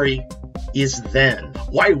 Atari is then.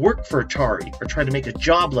 Why work for Atari or try to make a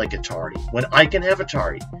job like Atari when I can have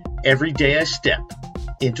Atari every day I step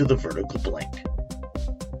into the vertical blank?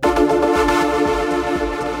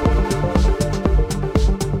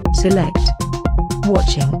 Select.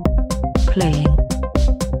 Watching. Playing.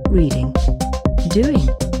 Reading. Doing.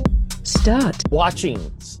 Start. Watching.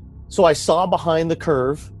 So I saw Behind the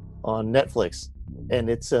Curve on Netflix,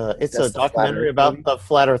 and it's a documentary about the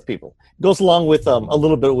Flat Earth people. It goes along with a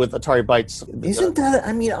little bit with Atari Bites. Isn't that?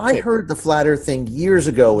 I mean, I heard the Flat Earth thing years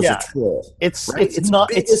ago was a troll. It's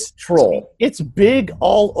biggest troll. It's big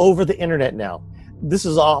all over the internet now. This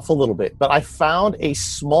is off a little bit, but I found a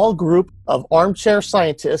small group of armchair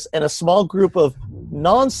scientists and a small group of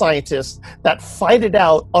non-scientists that fight it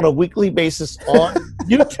out on a weekly basis on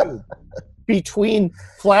YouTube between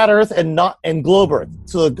Flat Earth and Globe Earth.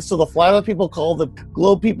 So the Flat Earth people call the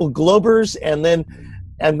Globe people Globers, and then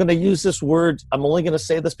I'm going to use this word. I'm only going to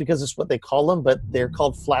say this because it's what they call them, but they're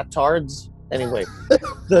called flat-tards. Anyway,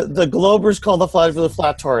 the Globers call the Flat Earth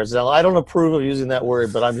flat-tards. Now, I don't approve of using that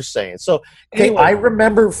word, but I'm just saying. So, anyway. I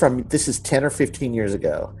remember this is 10 or 15 years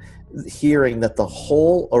ago, hearing that the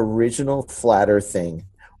whole original Flat Earth thing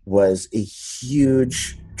was a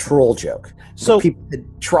huge troll joke. So people had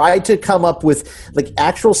tried to come up with, like,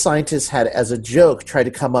 actual scientists had, as a joke, tried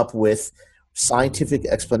to come up with scientific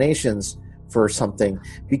explanations for something,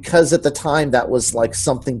 because at the time that was like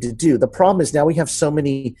something to do. The problem is now we have so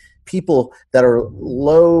many people that are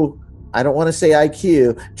low, I don't want to say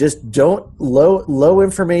IQ, just low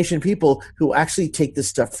information people who actually take this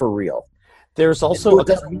stuff for real. There's also it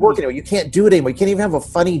doesn't work anymore. You can't do it anymore. You can't even have a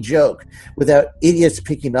funny joke without idiots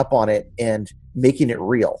picking up on it and making it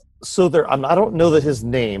real. So I don't know that his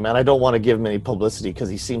name, and I don't want to give him any publicity because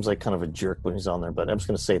he seems like kind of a jerk when he's on there, but I'm just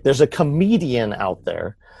going to say there's a comedian out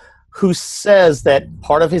there who says that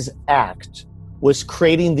part of his act was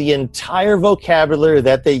creating the entire vocabulary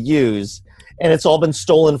that they use, and it's all been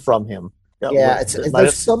stolen from him. Yeah,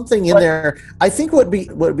 there's something in there. I think what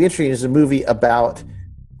would be interesting is a movie about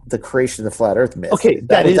the creation of the flat Earth myth. Okay,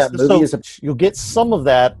 that movie is. You'll get some of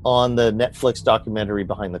that on the Netflix documentary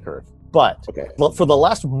Behind the Curve. But for the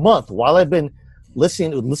last month, while I've been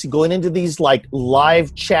listening, going into these like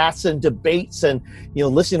live chats and debates, and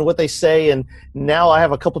listening to what they say, and now I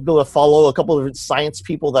have a couple of people to follow, a couple of different science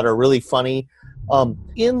people that are really funny.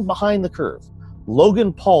 In Behind the Curve,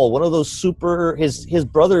 Logan Paul, one of those his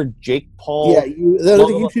brother Jake Paul. Yeah, the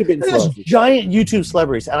YouTube influencers. Giant YouTube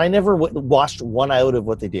celebrities, and I never watched one iota of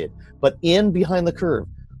what they did. But in Behind the Curve,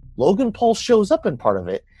 Logan Paul shows up in part of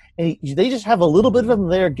it, and they just have a little bit of him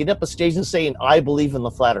there getting up a stage and saying, "I believe in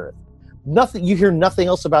the flat Earth." You hear nothing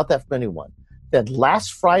else about that from anyone. Then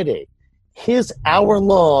last Friday, his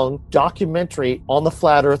hour-long documentary on the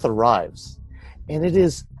flat Earth arrives, and it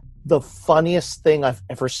is the funniest thing I've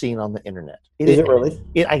ever seen on the internet. Is it really?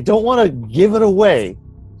 I don't want to give it away.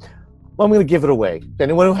 Well, I'm going to give it away.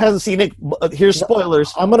 Anyone who hasn't seen it, here's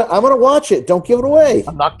spoilers. I'm gonna watch it. Don't give it away.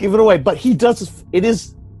 I'm not giving it away, but he does. It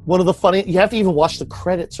is one of the funny. You have to even watch the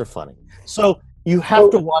credits are funny. So you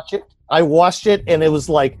have to watch it. I watched it, and it was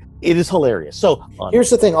like, it is hilarious. So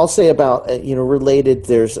here's the thing I'll say about related.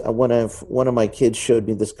 There's one of my kids showed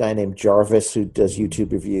me this guy named Jarvis who does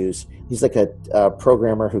YouTube reviews. He's like a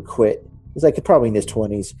programmer who quit. He's like probably in his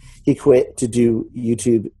 20s. He quit to do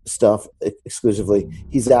YouTube stuff exclusively.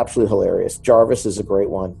 He's absolutely hilarious. Jarvis is a great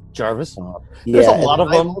one. Jarvis, there's a lot of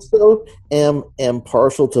them. I also am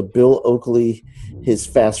partial to Bill Oakley, his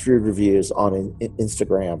fast food reviews on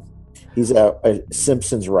Instagram. He's a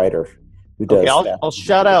Simpsons writer. Okay, I'll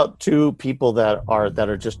shout out two people that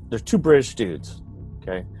are just, they're two British dudes.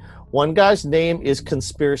 Okay, one guy's name is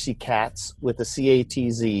Conspiracy Cats with a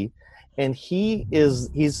CATZ, and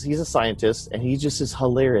he's a scientist, and he just is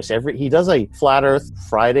hilarious. He does a Flat Earth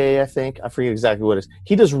Friday, I think. I forget exactly what it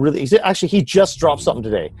is. He just dropped something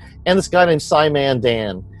today. And this guy named Simon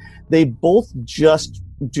Dan, they both just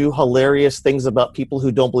do hilarious things about people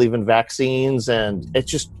who don't believe in vaccines, and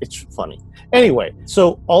it's funny. Anyway,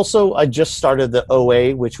 so also I just started the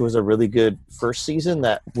OA, which was a really good first season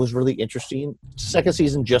that was really interesting. Second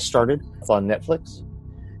season just started on Netflix.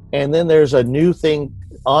 And then there's a new thing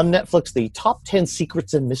on Netflix, the top 10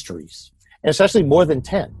 secrets and mysteries. And it's actually more than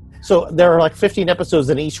 10. So there are like 15 episodes,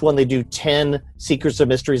 and each one they do 10 secrets and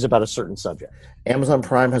mysteries about a certain subject. Amazon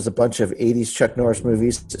Prime has a bunch of 80s Chuck Norris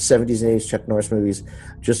movies, 70s and 80s Chuck Norris movies.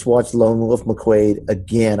 Just watched Lone Wolf McQuade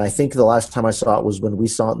again. I think the last time I saw it was when we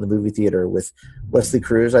saw it in the movie theater with Wesley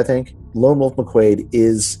Cruz, I think. Lone Wolf McQuade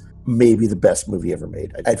is maybe the best movie ever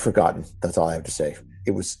made. I'd forgotten. That's all I have to say.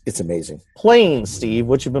 It's amazing. Playing, Steve,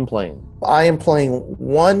 what you been playing? I am playing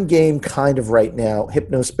one game kind of right now,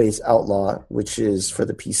 Hypnospace Outlaw, which is for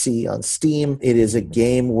the PC on Steam. It is a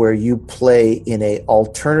game where you play in a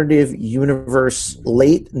alternative universe,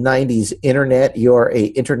 late 90s internet. You're a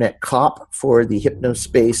internet cop for the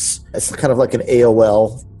Hypnospace. It's kind of like an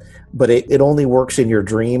AOL, but it only works in your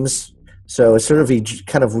dreams. So it's sort of a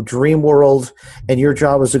kind of dream world, and your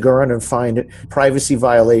job is to go around and find privacy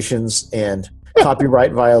violations and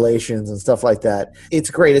copyright violations and stuff like that. It's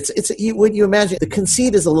great. It's when you imagine, the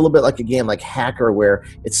conceit is a little bit like a game like Hacker, where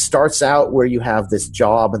it starts out where you have this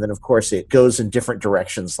job, and then of course it goes in different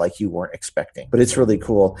directions like you weren't expecting. But it's really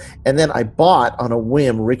cool. And then I bought on a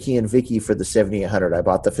whim Ricky and Vicky for the 7800. I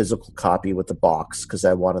bought the physical copy with the box because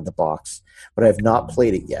I wanted the box, but I have not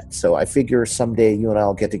played it yet. So I figure someday you and I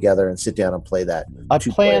will get together and sit down and play that. I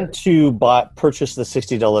plan to purchase the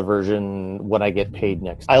 $60 version when I get paid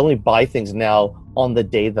next. I only buy things now on the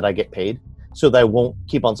day that I get paid, so that I won't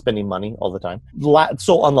keep on spending money all the time.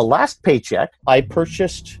 So on the last paycheck, I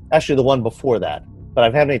purchased, actually the one before that, but I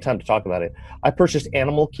haven't had any time to talk about it. I purchased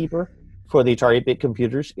Animal Keeper for the Atari 8-bit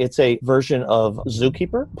computers. It's a version of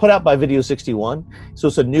Zookeeper put out by Video 61. So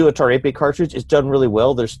it's a new Atari 8-bit cartridge. It's done really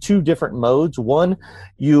well. There's two different modes. One,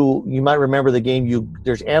 you might remember the game.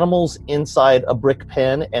 There's animals inside a brick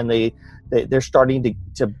pen, and they're starting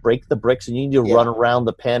to break the bricks, and you need to run around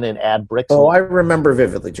the pen and add bricks. Oh, I remember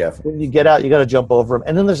vividly, Jeff. When you get out, you got to jump over them.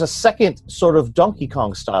 And then there's a second sort of Donkey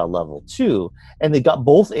Kong style level too, and they got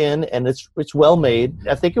both in, and it's well made.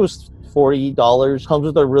 I think it was $40. Comes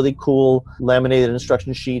with a really cool laminated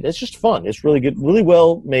instruction sheet. It's just fun. It's really good, really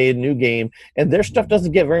well made new game. And their stuff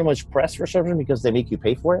doesn't get very much press for some reason because they make you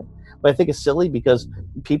pay for it. but I think it's silly because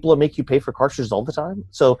people make you pay for cartridges all the time.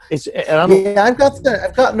 So it's, and I don't, Yeah,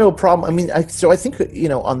 I've got no problem. I mean, I think,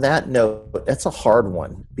 on that note, that's a hard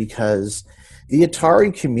one because the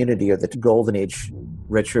Atari community, or the Golden Age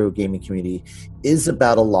retro gaming community, is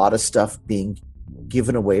about a lot of stuff being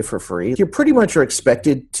given away for free. You pretty much are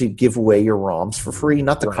expected to give away your ROMs for free,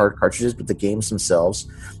 not the cartridges, but the games themselves.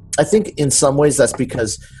 I think in some ways that's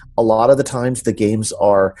because a lot of the times the games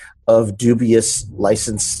are of dubious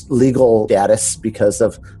legal status because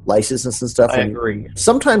of licenses and stuff. I agree.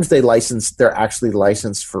 Sometimes they're actually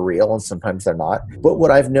licensed for real, and sometimes they're not. But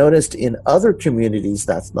what I've noticed in other communities,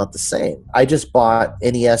 that's not the same. I just bought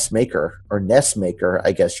NES Maker, or NES Maker,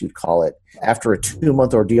 I guess you'd call it, after a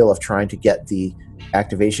 2-month ordeal of trying to get the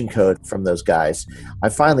activation code from those guys. I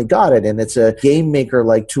finally got it, and it's a game maker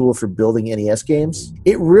like tool for building NES games.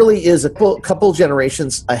 It really is a couple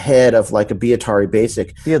generations ahead of like a Atari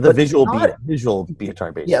Basic. Yeah, the Visual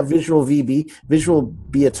Atari Basic. Yeah, Visual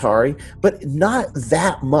Atari, but not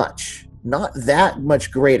that much. Not that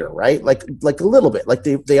much greater, right? Like a little bit. Like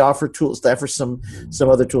they offer tools. They offer some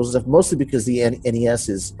other tools and stuff, mostly because the NES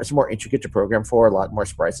it's more intricate to program for, a lot more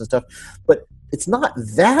sprites and stuff. But it's not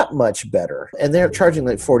that much better, and they're charging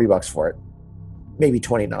like $40 for it, maybe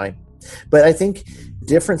 $29. But I think the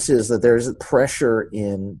difference is that there's pressure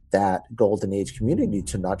in that Golden Age community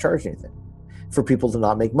to not charge anything, for people to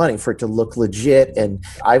not make money, for it to look legit. And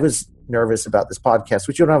I was nervous about this podcast,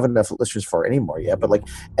 which you don't have enough listeners for anymore yet, but like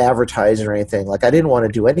advertising or anything, like I didn't want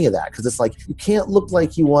to do any of that, because it's like you can't look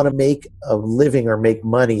like you want to make a living or make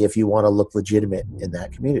money if you want to look legitimate in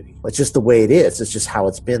that community. It's just the way it is. It's just how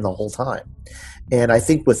it's been the whole time. And I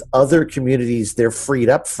think with other communities, they're freed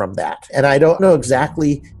up from that. And I don't know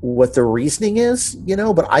exactly what the reasoning is,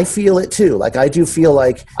 but I feel it too. Like I do feel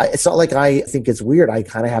like, it's not like I think it's weird. I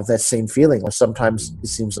kind of have that same feeling. Sometimes it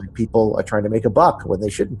seems like people are trying to make a buck when they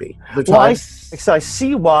shouldn't be. Well, I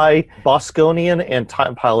see why Bosconian and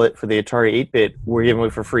Time Pilot for the Atari 8-bit were given away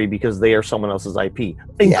for free, because they are someone else's IP.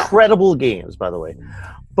 Incredible games, by the way.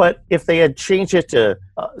 But if they had changed it to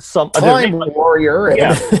Time Warrior,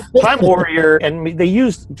 Time Warrior, and they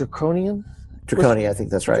used Draconian, I think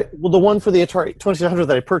that's right. Well, the one for the Atari 2600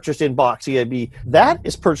 that I purchased in box EIB, that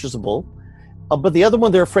is purchasable. But the other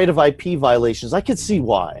one, they're afraid of IP violations. I could see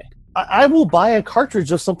why. I will buy a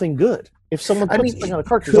cartridge of something good if someone puts something on a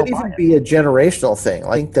cartridge. It could even be a generational thing.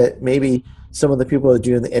 I think that maybe some of the people that are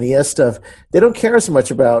doing the NES stuff, they don't care so much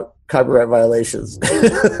about copyright violations.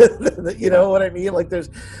 You know what I mean? Like it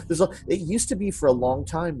used to be for a long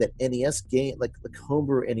time that NES game, like the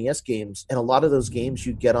homebrew NES games, and a lot of those games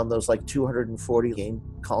you get on those like 240 game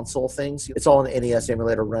console things. It's all an NES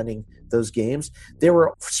emulator running those games. They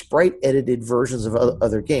were sprite edited versions of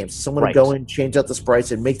other games. Someone would go in, change out the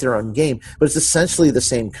sprites, and make their own game, but it's essentially the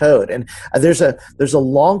same code. And there's a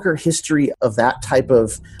longer history of that type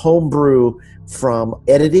of homebrew from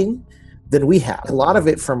editing than we have. A lot of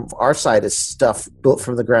it from our side is stuff built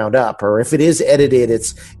from the ground up, or if it is edited,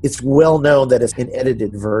 it's well known that it's an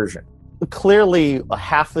edited version. Clearly,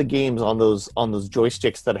 half the games on those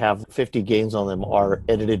joysticks that have 50 games on them are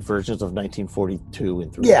edited versions of 1942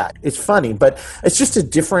 and 3. Yeah, it's funny, but it's just a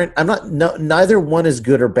different. Neither one is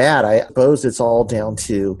good or bad. I suppose it's all down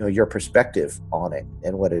to your perspective on it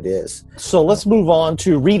and what it is. So let's move on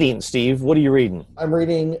to reading. Steve, what are you reading? I'm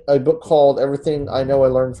reading a book called Everything I Know I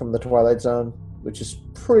Learned from the Twilight Zone, which is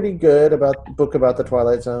pretty good, book about the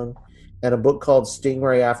Twilight Zone. And a book called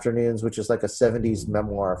Stingray Afternoons, which is like a 70s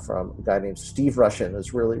memoir from a guy named Steve Rushin.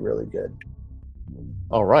 It's really, really good.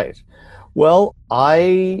 All right. Well,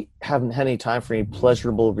 I haven't had any time for any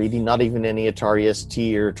pleasurable reading, not even any Atari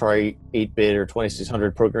ST or Atari 8-bit or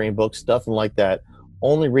 2600 programming books, nothing like that.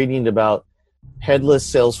 Only reading about headless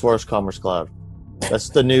Salesforce Commerce Cloud. That's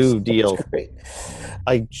the new deal. Great.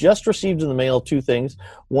 I just received in the mail 2 things.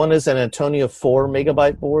 One is an Antonio 4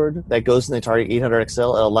 megabyte board that goes in the Atari 800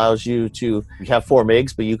 XL. It allows you to have 4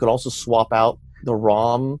 megs, but you can also swap out the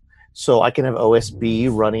ROM. So I can have OSB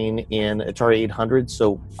running in Atari 800,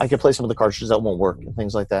 so I can play some of the cartridges that won't work and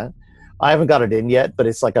things like that. I haven't got it in yet, but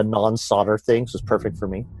it's like a non-solder thing, so it's perfect for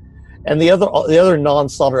me. And the other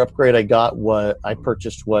non-solder upgrade I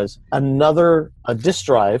purchased was a disk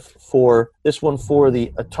drive for this one for the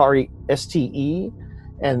Atari STE,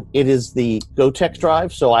 and it is the Gotek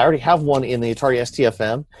drive. So I already have one in the Atari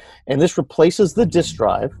STFM, and this replaces the disk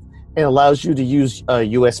drive and allows you to use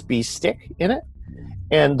a USB stick in it.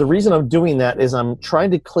 And the reason I'm doing that is I'm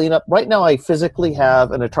trying to clean up. Right now I physically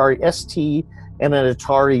have an Atari ST and an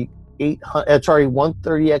Atari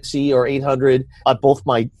 130XE or 800 at both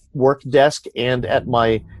my work desk and at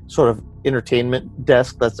my sort of entertainment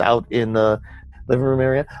desk that's out in the living room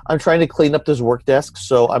area. I'm trying to clean up this work desk,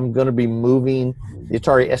 so I'm going to be moving the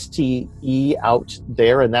Atari STE out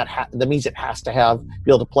there, and that means it has to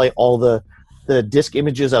be able to play all the disc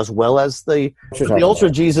images as well as the Ultra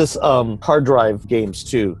Jesus hard drive games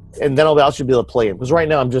too, and then I'll actually be able to play it. Because right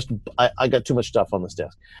now I got too much stuff on this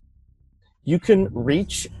desk. You can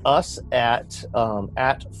reach us at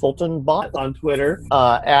FultonBot on Twitter,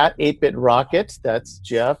 at 8BitRocket, that's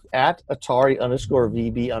Jeff, at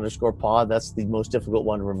Atari_VB_pod, that's the most difficult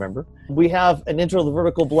one to remember. We have an Into the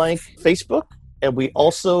Vertical Blank Facebook, and we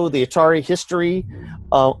also, the Atari History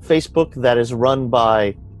Facebook that is run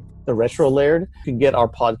by the Retro Laird. You can get our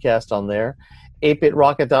podcast on there.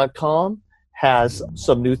 8bitrocket.com has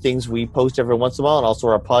some new things we post every once in a while, and also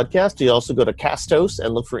our podcast. You also go to Castos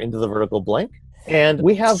and look for Into the Vertical Blank. And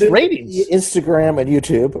we have ratings. Instagram and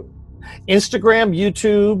YouTube. Instagram,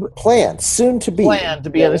 YouTube. Soon to be on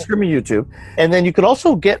Instagram and YouTube. And then you can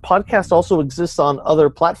also get podcasts also exists on other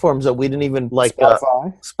platforms that we didn't even like.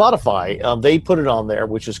 Spotify. They put it on there,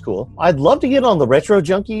 which is cool. I'd love to get on the Retro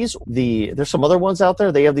Junkies. There's some other ones out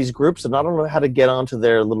there. They have these groups, and I don't know how to get onto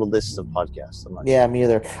their little lists of podcasts. Yeah, me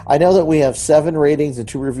either. I know that we have 7 ratings and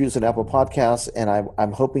 2 reviews on Apple Podcasts, and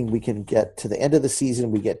I'm hoping we can get to the end of the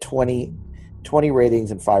season. We get 20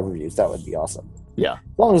 ratings and 5 reviews. That would be awesome. Yeah.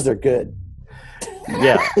 As long as they're good.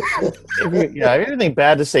 Yeah. If you have anything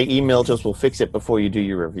bad to say, email to us. We'll fix it before you do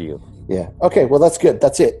your review. Yeah. Okay, well, that's good.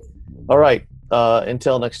 That's it. All right.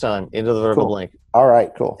 Until next time, Into the Vertical Blank. All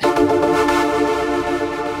right, cool.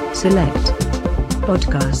 Select.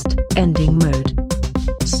 Podcast. Ending mode.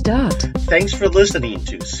 Start. Thanks for listening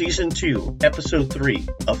to Season 2, Episode 3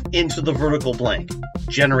 of Into the Vertical Blank,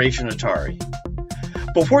 Generation Atari.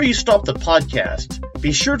 Before you stop the podcast,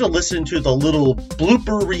 be sure to listen to the little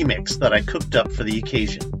blooper remix that I cooked up for the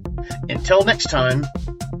occasion. Until next time.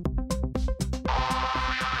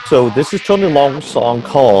 So this is Tony Long's song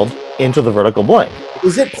called Into the Vertical Blank.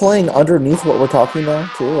 Is it playing underneath what we're talking now,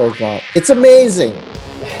 too, or not? It's amazing.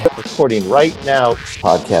 Recording right now.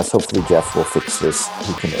 Podcast. Hopefully Jeff will fix this.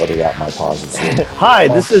 He can edit out my pauses. Hi,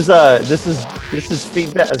 this is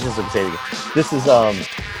feedback. This is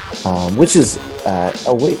which is I'm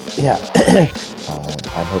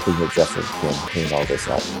hoping that Jeff can clean all this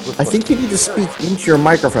up. I think you need to speak into your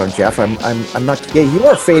microphone, Jeff. I'm not. Yeah, you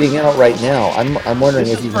are fading out right now. I'm wondering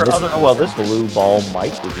if you can. This blue ball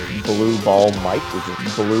mic, blue ball mic,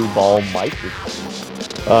 blue ball mic.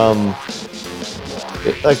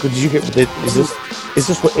 Did you get? Is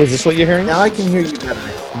this what you're hearing? Now I can hear you better.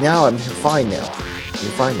 Now I'm fine. Now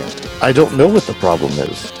you're fine now. I don't know what the problem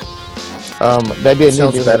is. Maybe I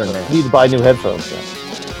need to buy new headphones then.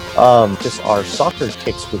 Just our soccer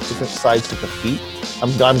kicks with different sides of the feet.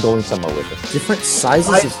 I'm going somewhere with it. Different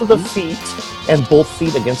sizes of the feet, and both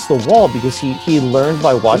feet against the wall because he learned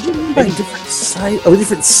by watching. What do you mean by different sides? Oh,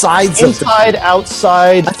 different sides. Inside,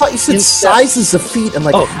 outside. I thought you said sizes of feet. I'm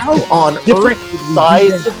like, how on different earth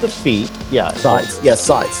sides of the feet? Yeah, sides. Yes,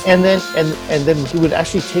 sides. And then he would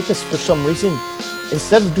actually take us for some reason.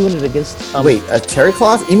 Instead of doing it against wait, a terry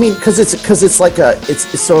cloth? You mean because it's like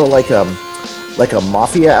it's sort of like a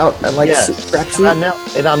mafia out and like tracksuit?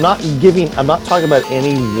 And I'm not talking about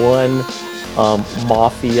any one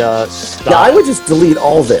mafia style. Yeah, I would just delete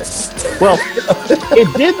all this. Well, it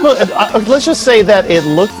did look. Let's just say that it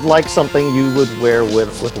looked like something you would wear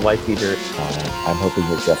with a white beater. I'm hoping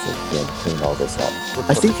that Jeff will clean all this up.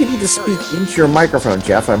 I think you need to speak into your microphone,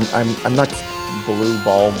 Jeff. I'm not. Blue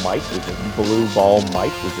ball mic, which is blue ball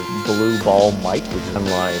mic, which is blue ball mic, which is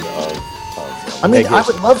line of I mean, I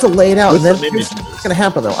would love to lay it out, and then here's what's going to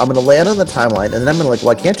happen, though. I'm going to lay it on the timeline, and then I'm going to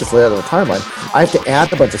I can't just lay it on the timeline. I have to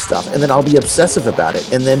add a bunch of stuff, and then I'll be obsessive about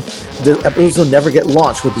it, and then the episodes will never get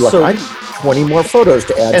launched. We'll be like, I need 20 more photos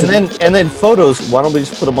to add. And then photos, why don't we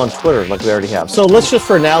just put them on Twitter like we already have? So let's just,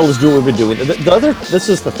 for now, let's do what we've been doing. This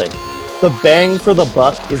is the thing. The bang for the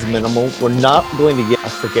buck is minimal. We're not going to I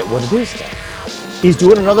forget what it is now. He's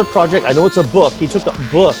doing another project. I know it's a book. He took a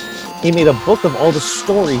book. He made a book of all the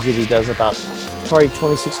stories that he does about Atari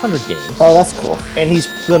 2600 games. Oh, that's cool. And it's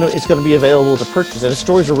gonna be available to purchase. And his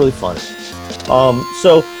stories are really funny.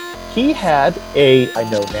 So he had I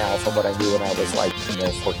know now from what I knew when I was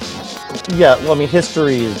 14. Yeah, well, I mean,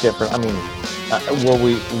 history is different. I mean,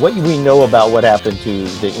 what we know about what happened to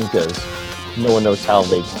the Incas, no one knows how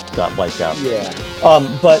they got wiped out. Yeah.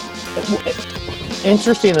 But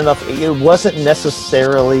interesting enough, it wasn't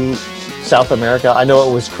necessarily South America. I know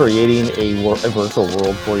it was creating a virtual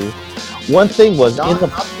world for you. One thing was not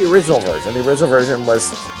the original version. The original version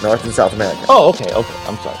was North and South America. Oh, okay.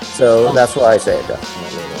 I'm sorry. So that's why I say it.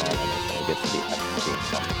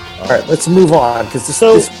 All right, let's move on because this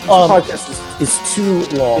podcast is too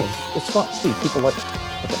long. It's fun. Steve, people want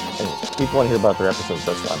to hear about their episodes.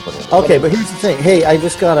 That's why I'm putting it. Okay, but here's the thing. Hey, I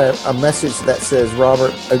just got a message that says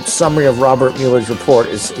a summary of Robert Mueller's report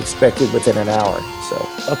is expected within an hour. So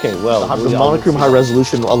okay, well, the Monochrome High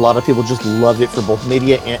Resolution, a lot of people just love it for both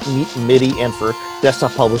MIDI and for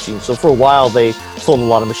desktop publishing. So for a while, they sold a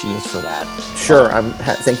lot of machines for that. Sure.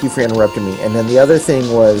 Thank you for interrupting me. And then the other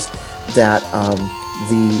thing was that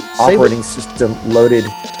the operating system loaded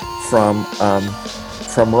from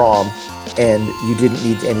ROM, and you didn't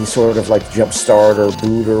need any sort of like jump start or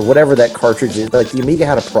boot or whatever that cartridge is. Like the Amiga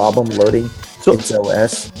had a problem loading its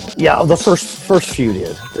OS. Yeah, the first few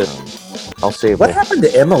did. I'll say what happened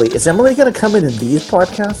to Emily? Is Emily going to come in these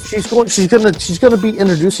podcasts? She's going to be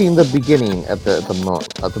introducing the beginning at the moment.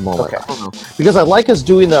 Okay. I don't know, because I like us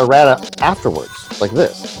doing the errata afterwards, like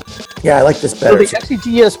this. Yeah, I like this better. So the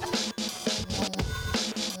XEGS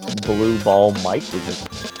Blue Ball mic, which is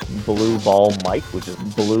Blue Ball mic, which is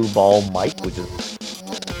Blue Ball mic, which is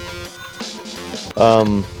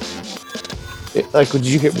did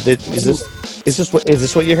you hear? Is this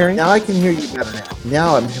what you're hearing? Now I can hear you better now.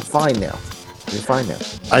 Now I'm fine now. You're fine now.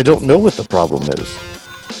 I don't know what the problem is.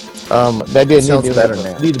 Maybe I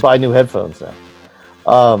need to buy new headphones now.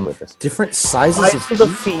 Different sizes of the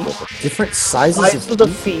feet. Different sizes of the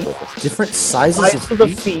feet. Different sizes of the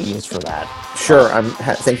feet for that. Sure.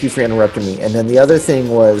 Thank you for interrupting me. And then the other thing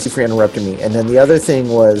was you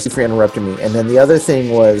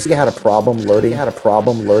had a problem loading.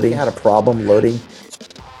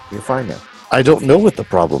 You're fine now. I don't know what the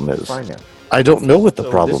problem is. Fine now. I don't know what the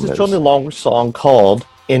problem is. This is from the long song called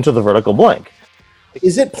Into the Vertical Blank.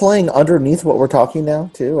 Is it playing underneath what we're talking now,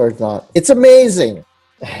 too, or not? It's amazing!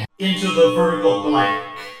 Into the vertical blank.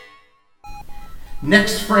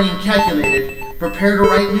 Next frame calculated. Prepare to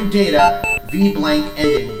write new data. V blank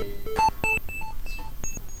ending.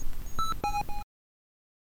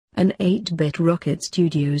 An 8-Bit Rocket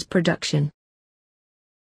Studios production.